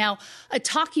that's now a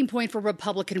talking point for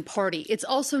Republican Party. It's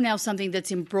also now something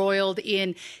that's embroiled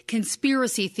in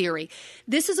conspiracy theory.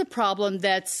 This is a problem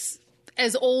that's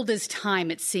as old as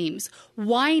time, it seems.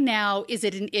 Why now is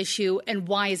it an issue, and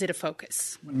why is it a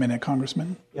focus? 1 minute,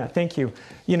 Congressman. Yeah, thank you.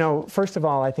 First of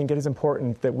all, I think it is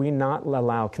important that we not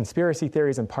allow conspiracy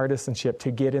theories and partisanship to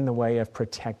get in the way of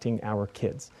protecting our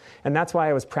kids. And that's why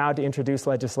I was proud to introduce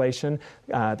legislation,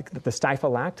 the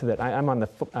Stifle Act, that I'm on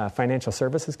the Financial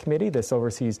Services Committee. This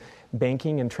oversees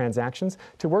banking and transactions,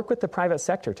 to work with the private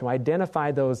sector to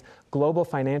identify those global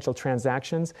financial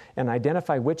transactions and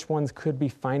identify which ones could be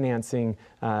financing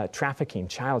trafficking,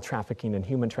 child trafficking, and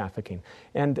human trafficking.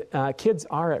 And kids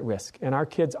are at risk, and our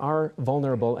kids are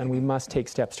vulnerable, and we must take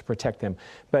steps to protect them.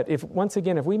 But if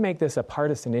we make this a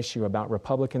partisan issue about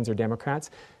Republicans or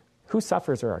Democrats, who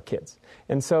suffers are our kids.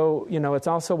 And so, it's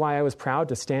also why I was proud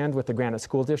to stand with the Granite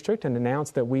School District and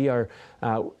announce that we are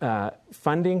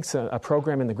funding a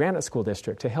program in the Granite School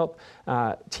District to help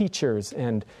teachers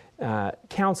and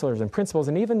counselors and principals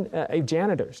and even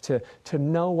janitors to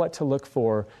know what to look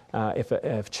for if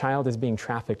a child is being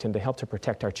trafficked and to help to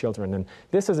protect our children. And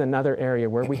this is another area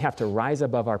where we have to rise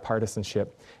above our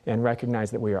partisanship and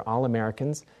recognize that we are all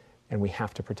Americans and we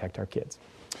have to protect our kids.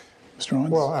 Mr.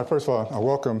 Owens? Well, first of all, I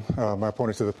welcome my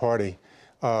opponent to the party.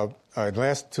 The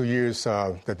last 2 years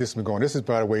that this has been going, this is,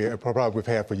 by the way, a problem we've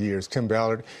had for years. Tim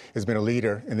Ballard has been a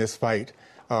leader in this fight.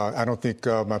 I don't think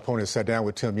my opponent has sat down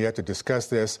with Tim yet to discuss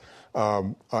this.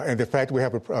 And the fact we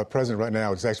have a president right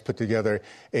now has actually put together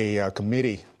a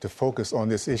committee to focus on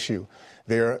this issue.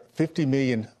 There are 50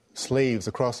 million slaves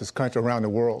across this country, around the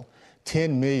world.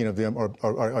 10 million of them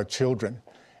are children.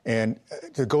 And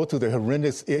to go through the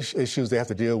horrendous issues they have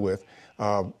to deal with,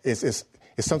 it's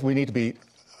something we need to be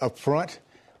upfront.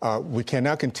 We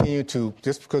cannot continue to,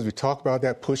 just because we talk about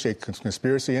that, push a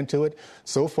conspiracy into it.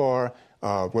 So far,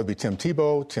 whether it be Tim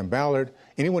Tebow, Tim Ballard,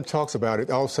 anyone talks about it,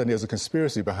 all of a sudden there's a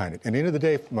conspiracy behind it. And at the end of the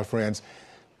day, my friends,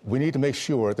 we need to make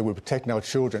sure that we're protecting our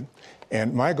children.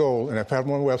 And my goal, and I've had on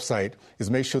my website,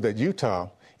 is make sure that Utah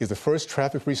is the first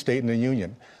traffic-free state in the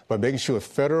union by making sure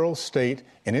federal, state,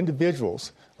 and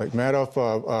individuals, like Madoff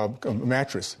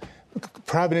Mattress,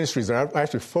 private industries that are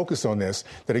actually focused on this,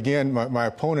 that again, my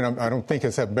opponent, I don't think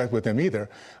has had met with them either.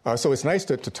 So it's nice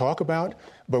to talk about,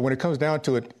 but when it comes down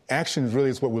to it, action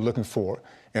really is what we're looking for.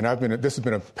 And this has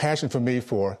been a passion for me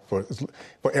for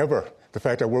forever. The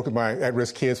fact I work with my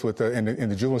at-risk kids in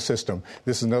the juvenile system,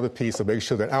 this is another piece of making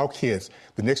sure that our kids,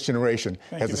 the next generation,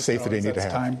 has the safety they need to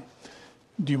have. Time.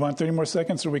 Do you want 30 more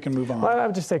seconds, or we can move on? Well, I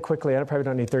would just say quickly, I probably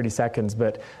don't need 30 seconds,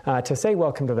 but to say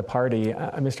welcome to the party,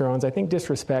 Mr. Owens, I think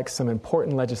disrespects some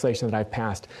important legislation that I've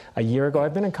passed a year ago.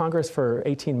 I've been in Congress for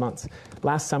 18 months.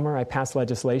 Last summer, I passed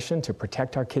legislation to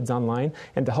protect our kids online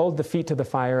and to hold the feet to the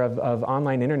fire of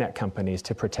online internet companies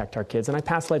to protect our kids. And I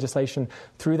passed legislation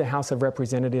through the House of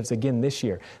Representatives again this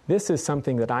year. This is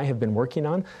something that I have been working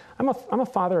on. I'm a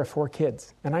father of 4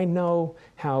 kids, and I know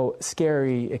how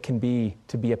scary it can be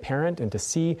to be a parent and to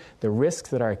see the risks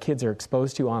that our kids are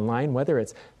exposed to online, whether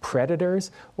it's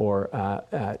predators or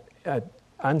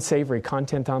unsavory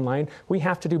content online. We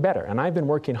have to do better. And I've been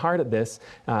working hard at this,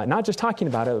 not just talking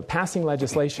about it, but passing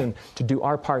legislation to do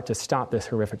our part to stop this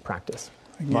horrific practice.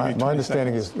 My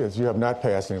understanding is you have not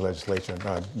passed any legislation.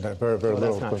 Very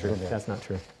little. That's not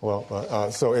true.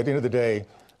 Well, so at the end of the day,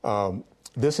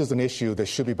 this is an issue that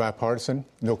should be bipartisan,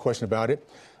 no question about it.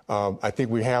 I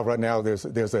think we have right now, there's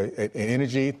an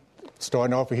energy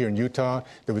starting off here in Utah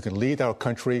that we can lead our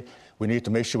country. We need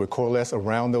to make sure we coalesce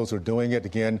around those who are doing it.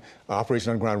 Again,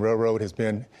 Operation Underground Railroad has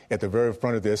been at the very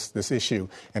front of this issue.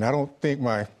 And I don't think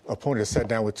my opponent has sat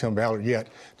down with Tim Ballard yet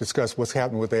to discuss what's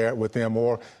happening with them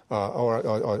or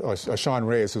Sean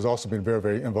Reyes, who's also been very,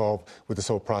 very involved with this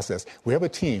whole process. We have a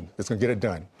team that's going to get it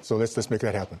done. So let's make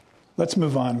that happen. Let's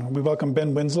move on. We welcome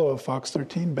Ben Winslow of Fox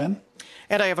 13. Ben?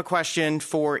 And I have a question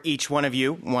for each one of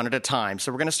you, one at a time.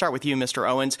 So we're going to start with you, Mr.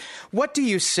 Owens. What do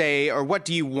you say, or what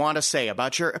do you want to say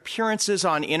about your appearances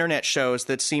on Internet shows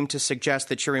that seem to suggest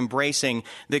that you're embracing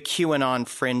the QAnon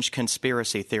fringe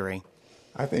conspiracy theory?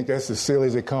 I think that's as silly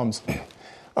as it comes. We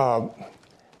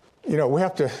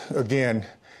have to, again,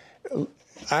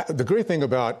 the great thing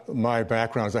about my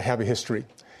background is I have a history.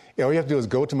 All you have to do is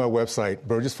go to my website,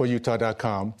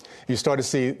 burgessforutah.com. You start to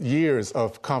see years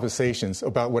of conversations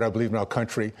about what I believe in our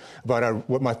country, about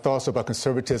what my thoughts are about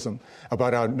conservatism,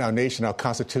 about our nation, our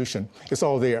Constitution. It's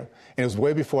all there. And it was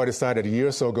way before I decided a year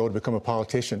or so ago to become a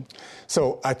politician.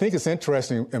 So I think it's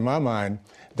interesting in my mind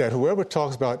that whoever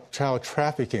talks about child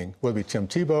trafficking, whether it be Tim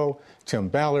Tebow, Tim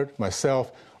Ballard,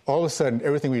 myself, all of a sudden,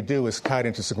 everything we do is tied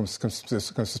into some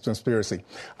conspiracy.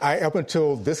 Up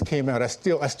until this came out, I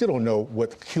still don't know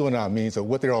what QAnon means or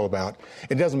what they're all about.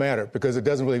 It doesn't matter because it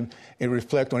doesn't really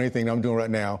reflect on anything I'm doing right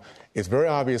now. It's very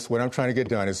obvious what I'm trying to get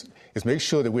done is make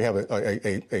sure that we have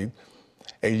a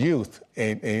youth,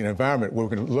 an environment where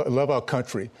we can love our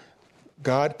country,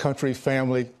 God, country,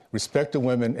 family, respect to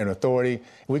women and authority.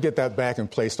 We get that back in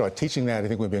place, start teaching that, I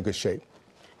think we'll be in good shape.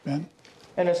 Ben?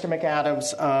 And Mr.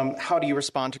 McAdams, how do you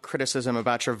respond to criticism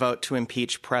about your vote to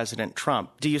impeach President Trump?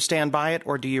 Do you stand by it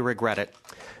or do you regret it?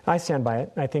 I stand by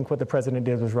it. I think what the president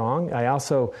did was wrong. I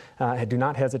also do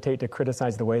not hesitate to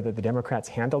criticize the way that the Democrats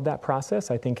handled that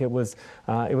process. I think it was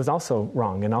also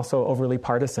wrong and also overly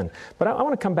partisan. But I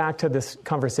want to come back to this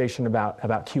conversation about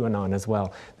QAnon as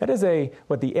well. That is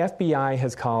what the FBI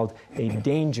has called a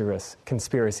dangerous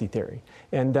conspiracy theory.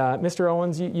 And Mr.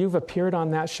 Owens, you've appeared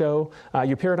on that show.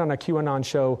 You appeared on a QAnon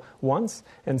show once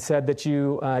and said that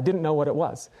you didn't know what it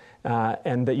was.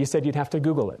 And that you said you'd have to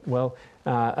Google it. Well,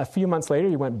 a few months later,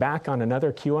 you went back on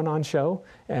another QAnon show.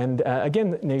 And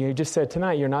again, you just said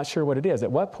tonight you're not sure what it is.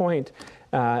 At what point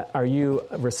are you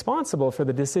responsible for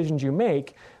the decisions you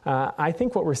make? I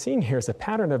think what we're seeing here is a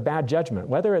pattern of bad judgment,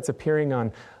 whether it's appearing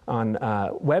on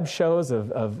web shows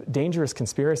of dangerous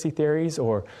conspiracy theories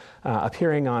or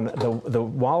appearing on the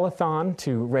Wallathon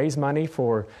to raise money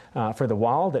for the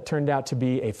wall that turned out to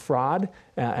be a fraud,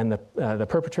 and the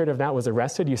perpetrator of that was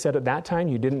arrested. You said at that time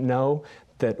you didn't know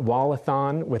that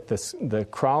Wallathon with the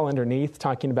crawl underneath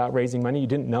talking about raising money, you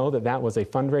didn't know that was a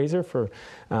fundraiser for...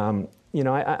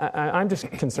 I'm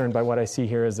just concerned by what I see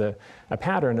here as a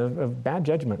pattern of bad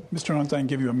judgment. Mr. Owens, I can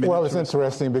give you a minute. Well, it's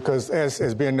interesting because,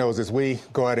 as Ben knows, as we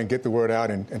go out and get the word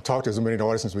out and talk to as many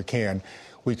audiences as we can,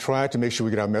 we try to make sure we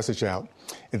get our message out.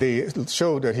 The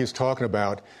show that he's talking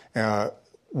about,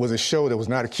 was a show that was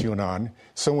not a QAnon.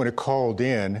 Someone had called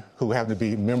in who happened to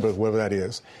be a member of whoever that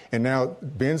is. And now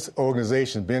Ben's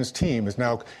organization, Ben's team, is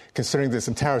now considering this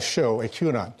entire show a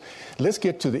QAnon. Let's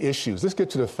get to the issues. Let's get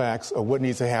to the facts of what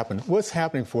needs to happen. What's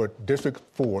happening for District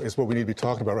 4 is what we need to be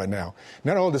talking about right now.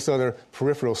 Not all this other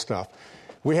peripheral stuff.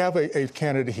 We have a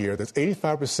candidate here that's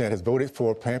 85% has voted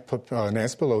for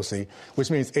Nancy Pelosi, which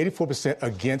means 84%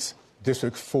 against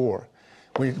District 4.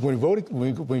 When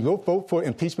you go vote for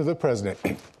impeachment of the president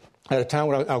at a time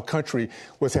when our country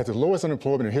had the lowest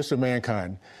unemployment in the history of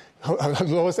mankind,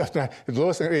 lowest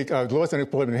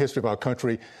unemployment in the history of our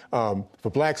country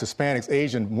for blacks, Hispanics,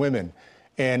 Asian women,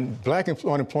 and black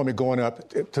unemployment going up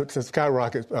to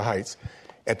skyrocket heights.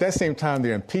 At that same time,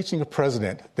 they're impeaching a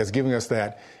president that's giving us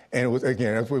that. And it was,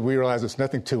 again, as we realize there's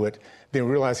nothing to it, then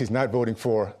we realize he's not voting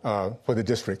for the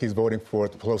district. He's voting for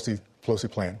the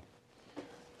Pelosi plan.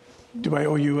 Do I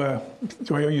owe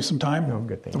you some time? No, I'm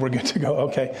good. Thank you. We're good to go.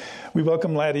 Okay. We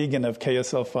welcome Lad Egan of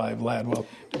KSL5. Lad, well.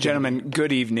 Gentlemen,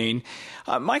 good evening.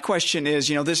 My question is,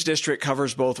 this district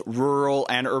covers both rural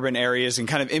and urban areas and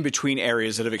kind of in-between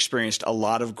areas that have experienced a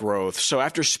lot of growth. So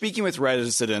after speaking with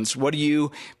residents, what do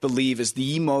you believe is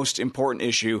the most important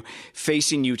issue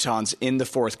facing Utahns in the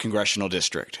 4th Congressional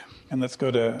District? And let's go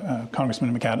to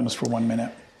Congressman McAdams for 1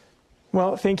 minute.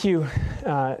 Well, thank you.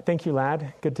 Thank you,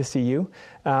 Lad. Good to see you.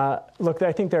 Look,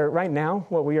 I think right now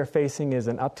what we are facing is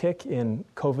an uptick in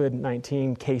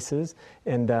COVID-19 cases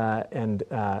and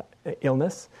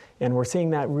illness, and we're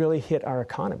seeing that really hit our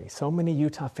economy. So many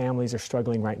Utah families are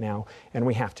struggling right now, and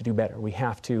we have to do better. We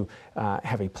have to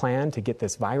have a plan to get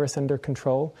this virus under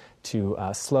control, to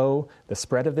slow the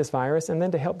spread of this virus, and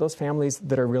then to help those families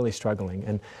that are really struggling.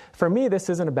 And for me, this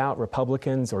isn't about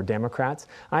Republicans or Democrats.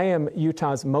 I am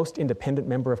Utah's most independent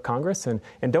member of Congress, and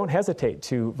don't hesitate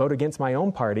to vote against my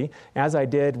own party, as I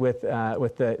did with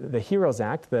the HEROES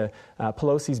Act, the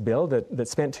Pelosi's bill that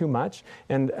spent too much,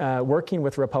 and working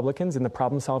with Republicans in the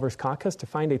Problem Solvers Caucus to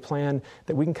find a plan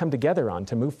that we can come together on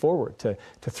to move forward, to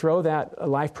throw that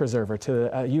life preserver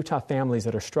to Utah families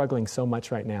that are struggling so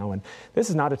much right now. And this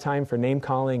is not a time for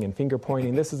name-calling and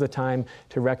finger-pointing. This is a time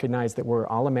to recognize that we're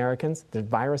all Americans. The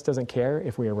virus doesn't care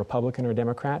if we are Republican or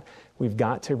Democrat. We've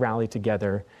got to rally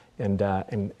together and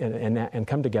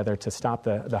come together to stop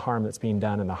the harm that's being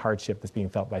done and the hardship that's being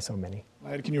felt by so many.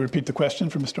 Can you repeat the question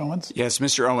for Mr. Owens? Yes,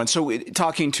 Mr. Owens. So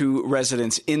talking to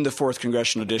residents in the 4th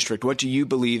Congressional District, what do you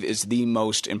believe is the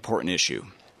most important issue?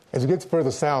 As we get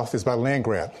further south, it's about land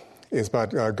grab. It's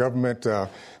about government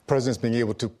presidents being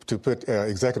able to put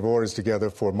executive orders together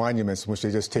for monuments in which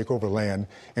they just take over land,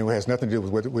 and it has nothing to do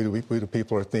with what we the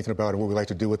people are thinking about and what we like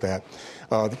to do with that.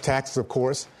 The taxes, of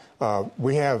course.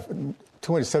 We have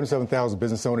 277,000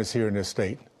 business owners here in this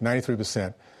state.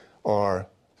 93% are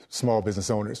small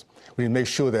business owners. We need to make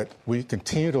sure that we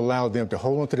continue to allow them to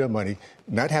hold on to their money,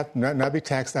 not be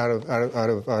taxed out of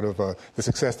the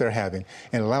success they're having,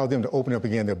 and allow them to open up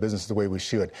again their business the way we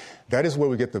should. That is where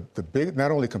we get the big,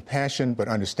 not only compassion, but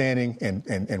understanding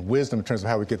and wisdom in terms of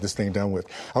how we get this thing done with.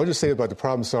 I would just say about the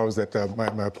problem solvers that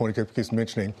my opponent keeps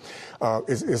mentioning.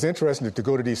 It's interesting to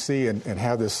go to D.C. and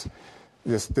have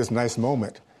this nice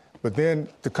moment, but then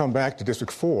to come back to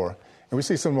District 4, and we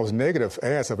see some of the most negative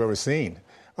ads I've ever seen.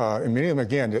 And many of them,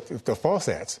 again, they're false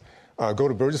ads. Go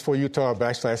to Burgess for Utah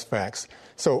 /facts.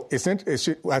 So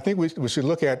I think we should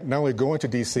look at not only going to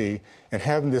D.C. and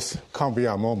having this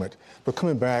convivial moment, but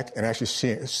coming back and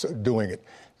actually doing it.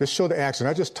 Let's show the action,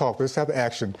 not just talk. Let's have the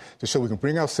action to show we can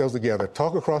bring ourselves together,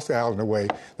 talk across the aisle in a way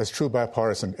that's true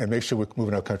bipartisan, and make sure we're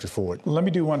moving our country forward. Let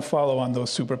me do one follow on those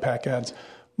super PAC ads.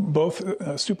 Both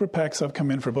super PACs have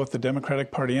come in for both the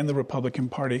Democratic Party and the Republican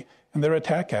Party, and they're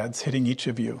attack ads hitting each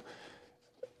of you.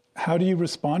 How do you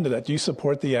respond to that? Do you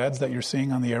support the ads that you're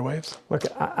seeing on the airwaves? Look,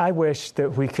 I wish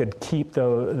that we could keep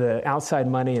the outside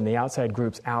money and the outside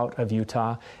groups out of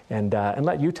Utah and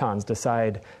let Utahns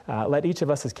decide. Let each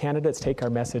of us as candidates take our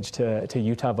message to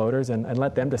Utah voters and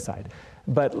let them decide.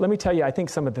 But let me tell you, I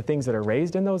think some of the things that are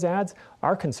raised in those ads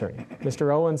are concerning.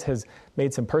 Mr. Owens has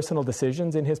made some personal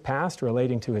decisions in his past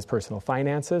relating to his personal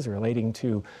finances, relating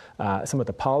to some of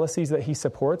the policies that he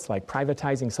supports, like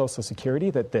privatizing Social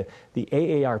Security, that the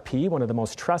AARP, one of the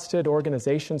most trusted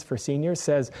organizations for seniors,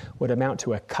 says would amount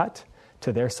to a cut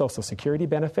to their Social Security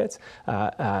benefits.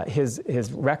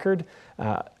 His record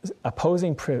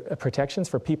opposing protections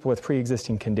for people with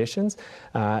pre-existing conditions.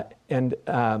 and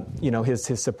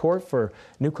his support for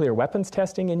nuclear weapons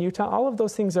testing in Utah, all of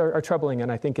those things are troubling,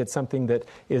 and I think it's something that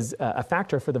is a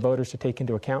factor for the voters to take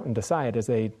into account and decide as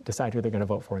they decide who they're going to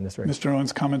vote for in this race. Mr.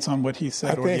 Owens, comments on what he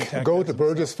said? I think go to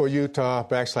Burgess for Utah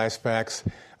 /facts.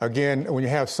 Again, when you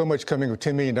have so much coming with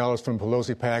 $10 million from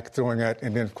Pelosi PAC throwing at,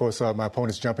 and then, of course, my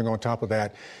opponent's jumping on top of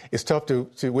that, it's tough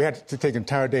we had to take an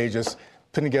entire day just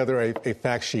putting together a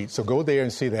fact sheet. So go there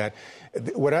and see that.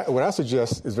 What I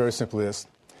suggest is very simple.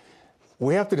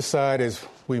 We have to decide as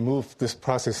we move this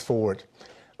process forward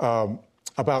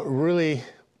about really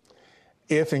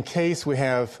if in case we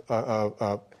have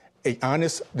an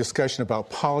honest discussion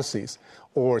about policies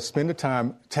or spend the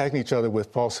time tagging each other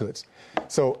with falsehoods.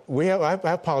 So I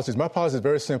have policies. My policies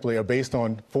very simply are based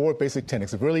on 4 basic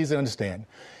tenets. It's really easy to understand.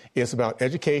 It's about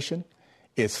education,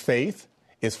 it's faith,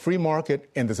 it's free market,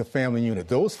 and there's a family unit.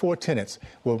 Those 4 tenets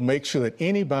will make sure that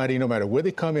anybody, no matter where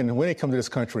they come in and when they come to this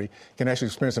country, can actually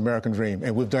experience the American dream.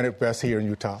 And we've done it best here in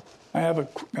Utah. I have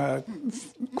a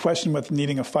question with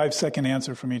needing a 5-second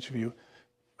answer from each of you.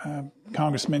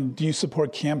 Congressman, do you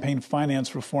support campaign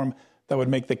finance reform that would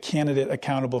make the candidate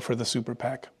accountable for the super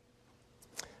PAC?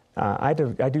 I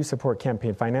do support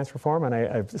campaign finance reform, and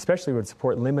I especially would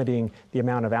support limiting the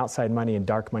amount of outside money and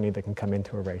dark money that can come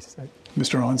into a race.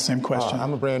 Mr. Owens, same question.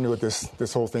 I'm brand new at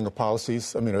this whole thing of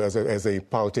policies. I mean, as a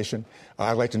politician,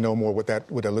 I'd like to know more what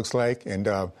that looks like, and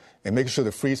making sure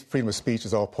that freedom of speech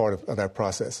is all part of that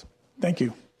process. Thank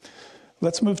you.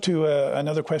 Let's move to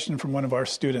another question from one of our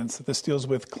students. This deals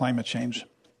with climate change.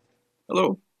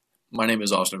 Hello, my name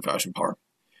is Austin Fashionpar,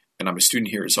 and I'm a student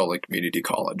here at Salt Lake Community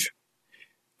College.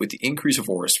 With the increase of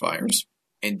forest fires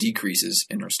and decreases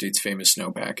in our state's famous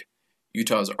snowpack,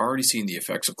 Utah has already seen the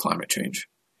effects of climate change.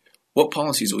 What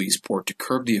policies will you support to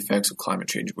curb the effects of climate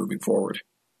change moving forward?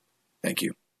 Thank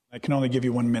you. I can only give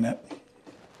you 1 minute.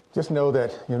 Just know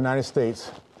that the United States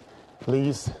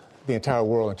leads the entire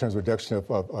world in terms of reduction of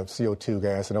CO2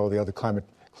 gas and all the other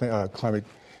climate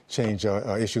change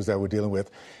issues that we're dealing with.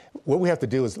 What we have to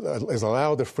do is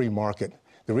allow the free market.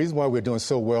 The reason why we're doing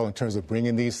so well in terms of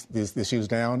bringing these issues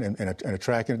down and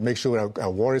attracting, make sure our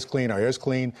water is clean, our air is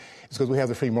clean, is because we have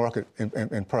the free market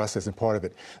and process and part of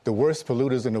it. The worst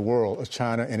polluters in the world are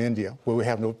China and India, where we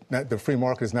have the free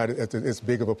market is not as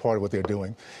big of a part of what they're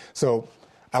doing. So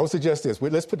I would suggest this.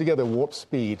 Let's put together a warp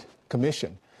speed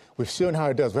commission. We've shown how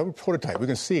it does. We have a prototype. We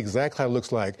can see exactly how it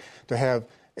looks like to have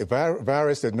a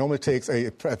virus that normally takes a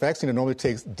vaccine that normally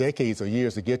takes decades or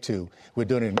years to get to. We're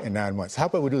doing it in 9 months. How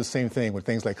about we do the same thing with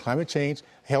things like climate change,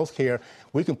 healthcare?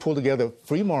 We can pull together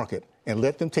free market and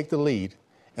let them take the lead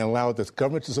and allow the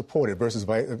government to support it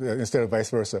instead of vice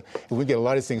versa. And we get a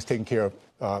lot of these things taken care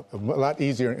of a lot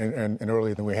easier and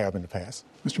earlier than we have in the past.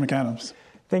 Mr. McAdams.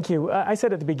 Thank you. I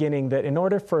said at the beginning that in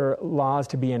order for laws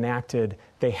to be enacted,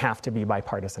 they have to be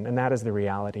bipartisan, and that is the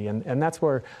reality. And that's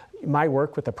where my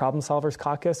work with the Problem Solvers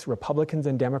Caucus, Republicans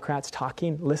and Democrats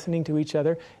talking, listening to each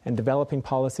other, and developing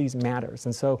policies matters.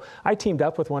 And so I teamed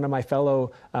up with one of my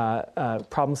fellow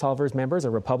Problem Solvers members, a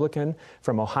Republican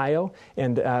from Ohio,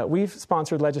 and we've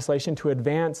sponsored legislation to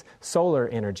advance solar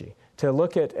energy, to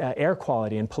look at air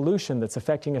quality and pollution that's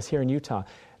affecting us here in Utah.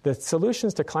 The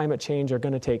solutions to climate change are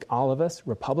going to take all of us,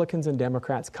 Republicans and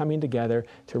Democrats, coming together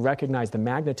to recognize the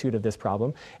magnitude of this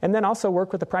problem, and then also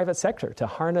work with the private sector to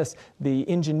harness the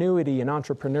ingenuity and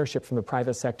entrepreneurship from the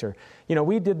private sector. You know,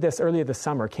 we did this earlier this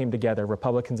summer, came together,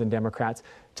 Republicans and Democrats,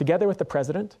 together with the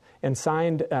president, and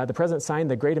the president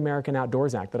signed the Great American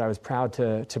Outdoors Act that I was proud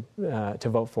to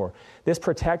vote for. This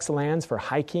protects lands for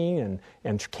hiking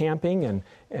and camping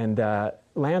and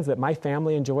lands that my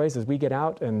family enjoys as we get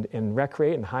out and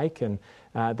recreate and hike, and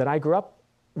that I grew up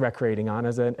recreating on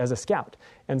as a scout.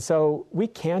 And so we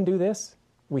can do this.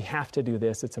 We have to do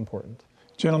this. It's important.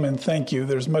 Gentlemen, thank you.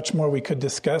 There's much more we could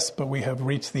discuss, but we have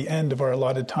reached the end of our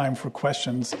allotted time for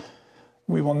questions.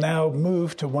 We will now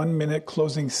move to 1-minute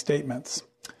closing statements.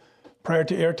 Prior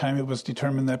to airtime, it was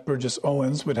determined that Burgess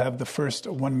Owens would have the first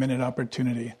 1-minute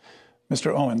opportunity.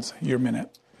 Mr. Owens, your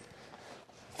minute.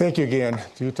 Thank you again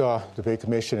to Utah Debate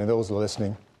Commission and those who are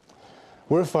listening.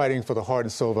 We're fighting for the heart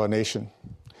and soul of our nation.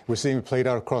 We're seeing it played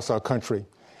out across our country.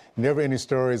 Never-ending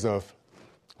stories of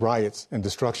riots and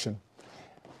destruction.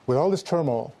 With all this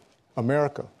turmoil,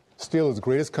 America still is the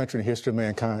greatest country in the history of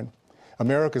mankind.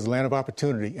 America is a land of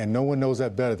opportunity, and no one knows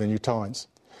that better than Utahns.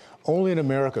 Only in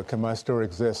America can my story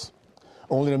exist.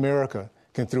 Only in America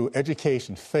can, through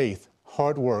education, faith,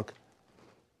 hard work,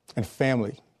 and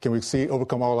family, can we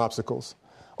overcome all obstacles.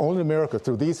 Only in America,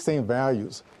 through these same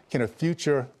values, can a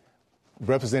future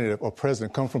representative or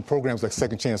president come from programs like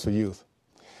Second Chance for Youth.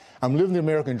 I'm living the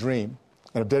American dream,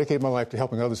 and I've dedicated my life to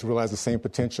helping others to realize the same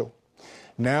potential.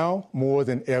 Now, more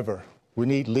than ever, we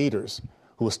need leaders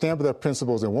who will stand by their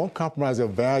principles and won't compromise their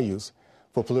values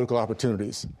for political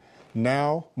opportunities.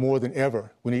 Now, more than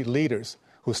ever, we need leaders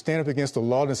who stand up against the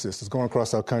lawlessness that's going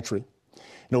across our country. In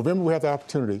November, we have the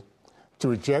opportunity to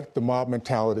reject the mob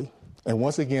mentality and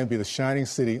once again be the shining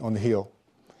city on the hill.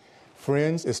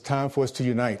 Friends, it's time for us to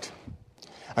unite.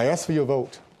 I ask for your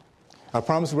vote. I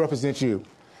promise to represent you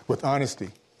with honesty,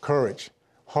 courage,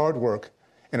 hard work,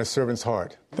 and a servant's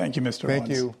heart. Thank you, Mr. Thank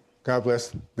Owens. you. God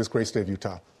bless this great state of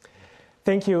Utah.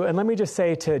 Thank you. And let me just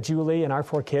say to Julie and our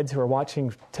 4 kids who are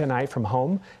watching tonight from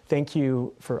home, thank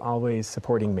you for always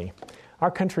supporting me.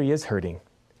 Our country is hurting.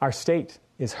 Our state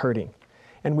is hurting.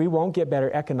 And we won't get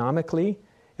better economically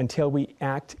until we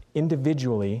act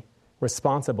individually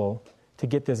responsible to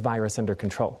get this virus under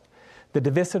control. The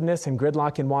divisiveness and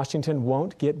gridlock in Washington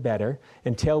won't get better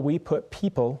until we put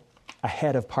people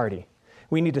ahead of party.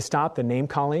 We need to stop the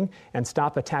name-calling and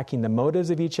stop attacking the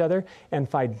motives of each other and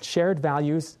find shared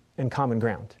values and common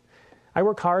ground. I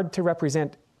work hard to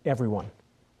represent everyone.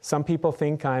 Some people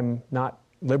think I'm not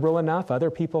liberal enough. Other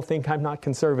people think I'm not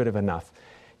conservative enough.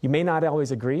 You may not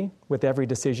always agree with every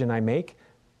decision I make,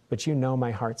 but you know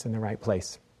my heart's in the right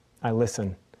place. I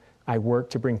listen. I work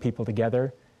to bring people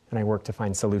together, and I work to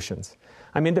find solutions.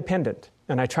 I'm independent,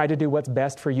 and I try to do what's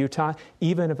best for Utah,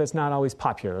 even if it's not always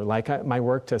popular, like my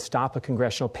work to stop a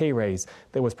congressional pay raise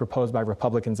that was proposed by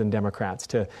Republicans and Democrats,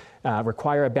 to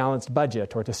require a balanced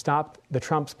budget, or to stop the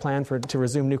Trump's plan to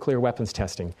resume nuclear weapons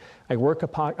testing. I work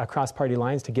across party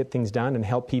lines to get things done and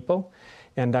help people,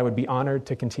 and I would be honored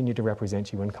to continue to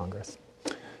represent you in Congress.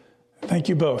 Thank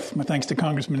you both. My thanks to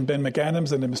Congressman Ben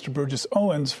McAdams and to Mr. Burgess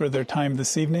Owens for their time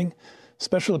this evening.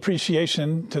 Special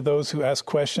appreciation to those who asked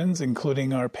questions,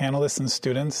 including our panelists and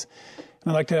students.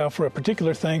 And I'd like to offer a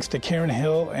particular thanks to Karen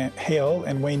Hale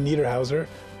and Wayne Niederhauser,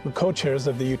 who co-chairs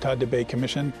of the Utah Debate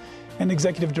Commission, and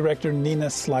Executive Director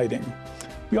Nina Sliding.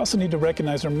 We also need to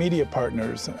recognize our media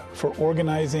partners for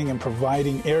organizing and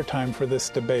providing airtime for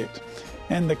this debate.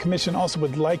 And the Commission also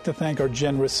would like to thank our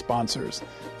generous sponsors,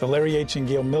 the Larry H. and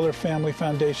Gail Miller Family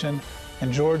Foundation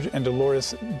and George and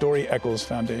Dolores Dory Eccles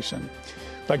Foundation.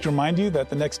 I'd like to remind you that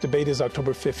the next debate is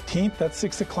October 15th at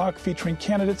 6 o'clock, featuring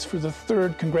candidates for the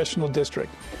 3rd Congressional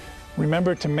District.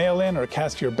 Remember to mail in or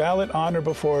cast your ballot on or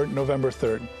before November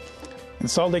 3rd. In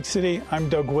Salt Lake City, I'm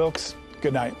Doug Wilkes.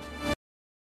 Good night.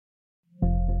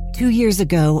 2 years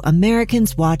ago,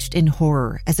 Americans watched in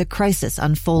horror as a crisis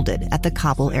unfolded at the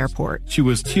Kabul airport. She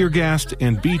was tear-gassed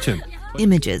and beaten.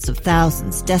 Images of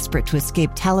thousands desperate to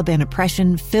escape Taliban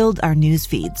oppression filled our news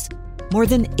feeds. More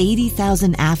than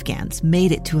 80,000 Afghans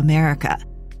made it to America.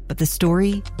 But the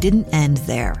story didn't end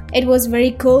there. It was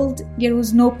very cold. There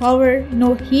was no power,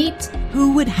 no heat.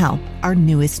 Who would help our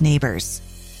newest neighbors?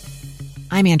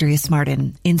 I'm Andrea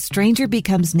Smartin. In Stranger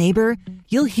Becomes Neighbor,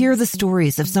 you'll hear the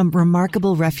stories of some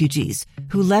remarkable refugees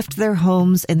who left their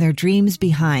homes and their dreams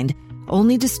behind,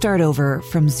 only to start over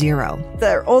from zero.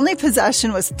 Their only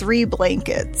possession was 3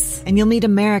 blankets. And you'll meet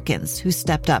Americans who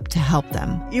stepped up to help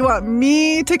them. You want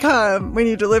me to come when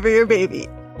you deliver your baby.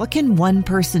 What can one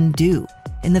person do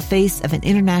in the face of an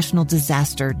international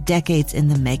disaster decades in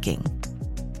the making?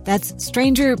 That's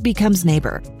Stranger Becomes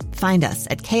Neighbor. Find us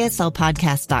at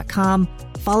kslpodcast.com.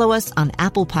 Follow us on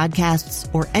Apple Podcasts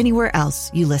or anywhere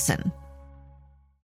else you listen.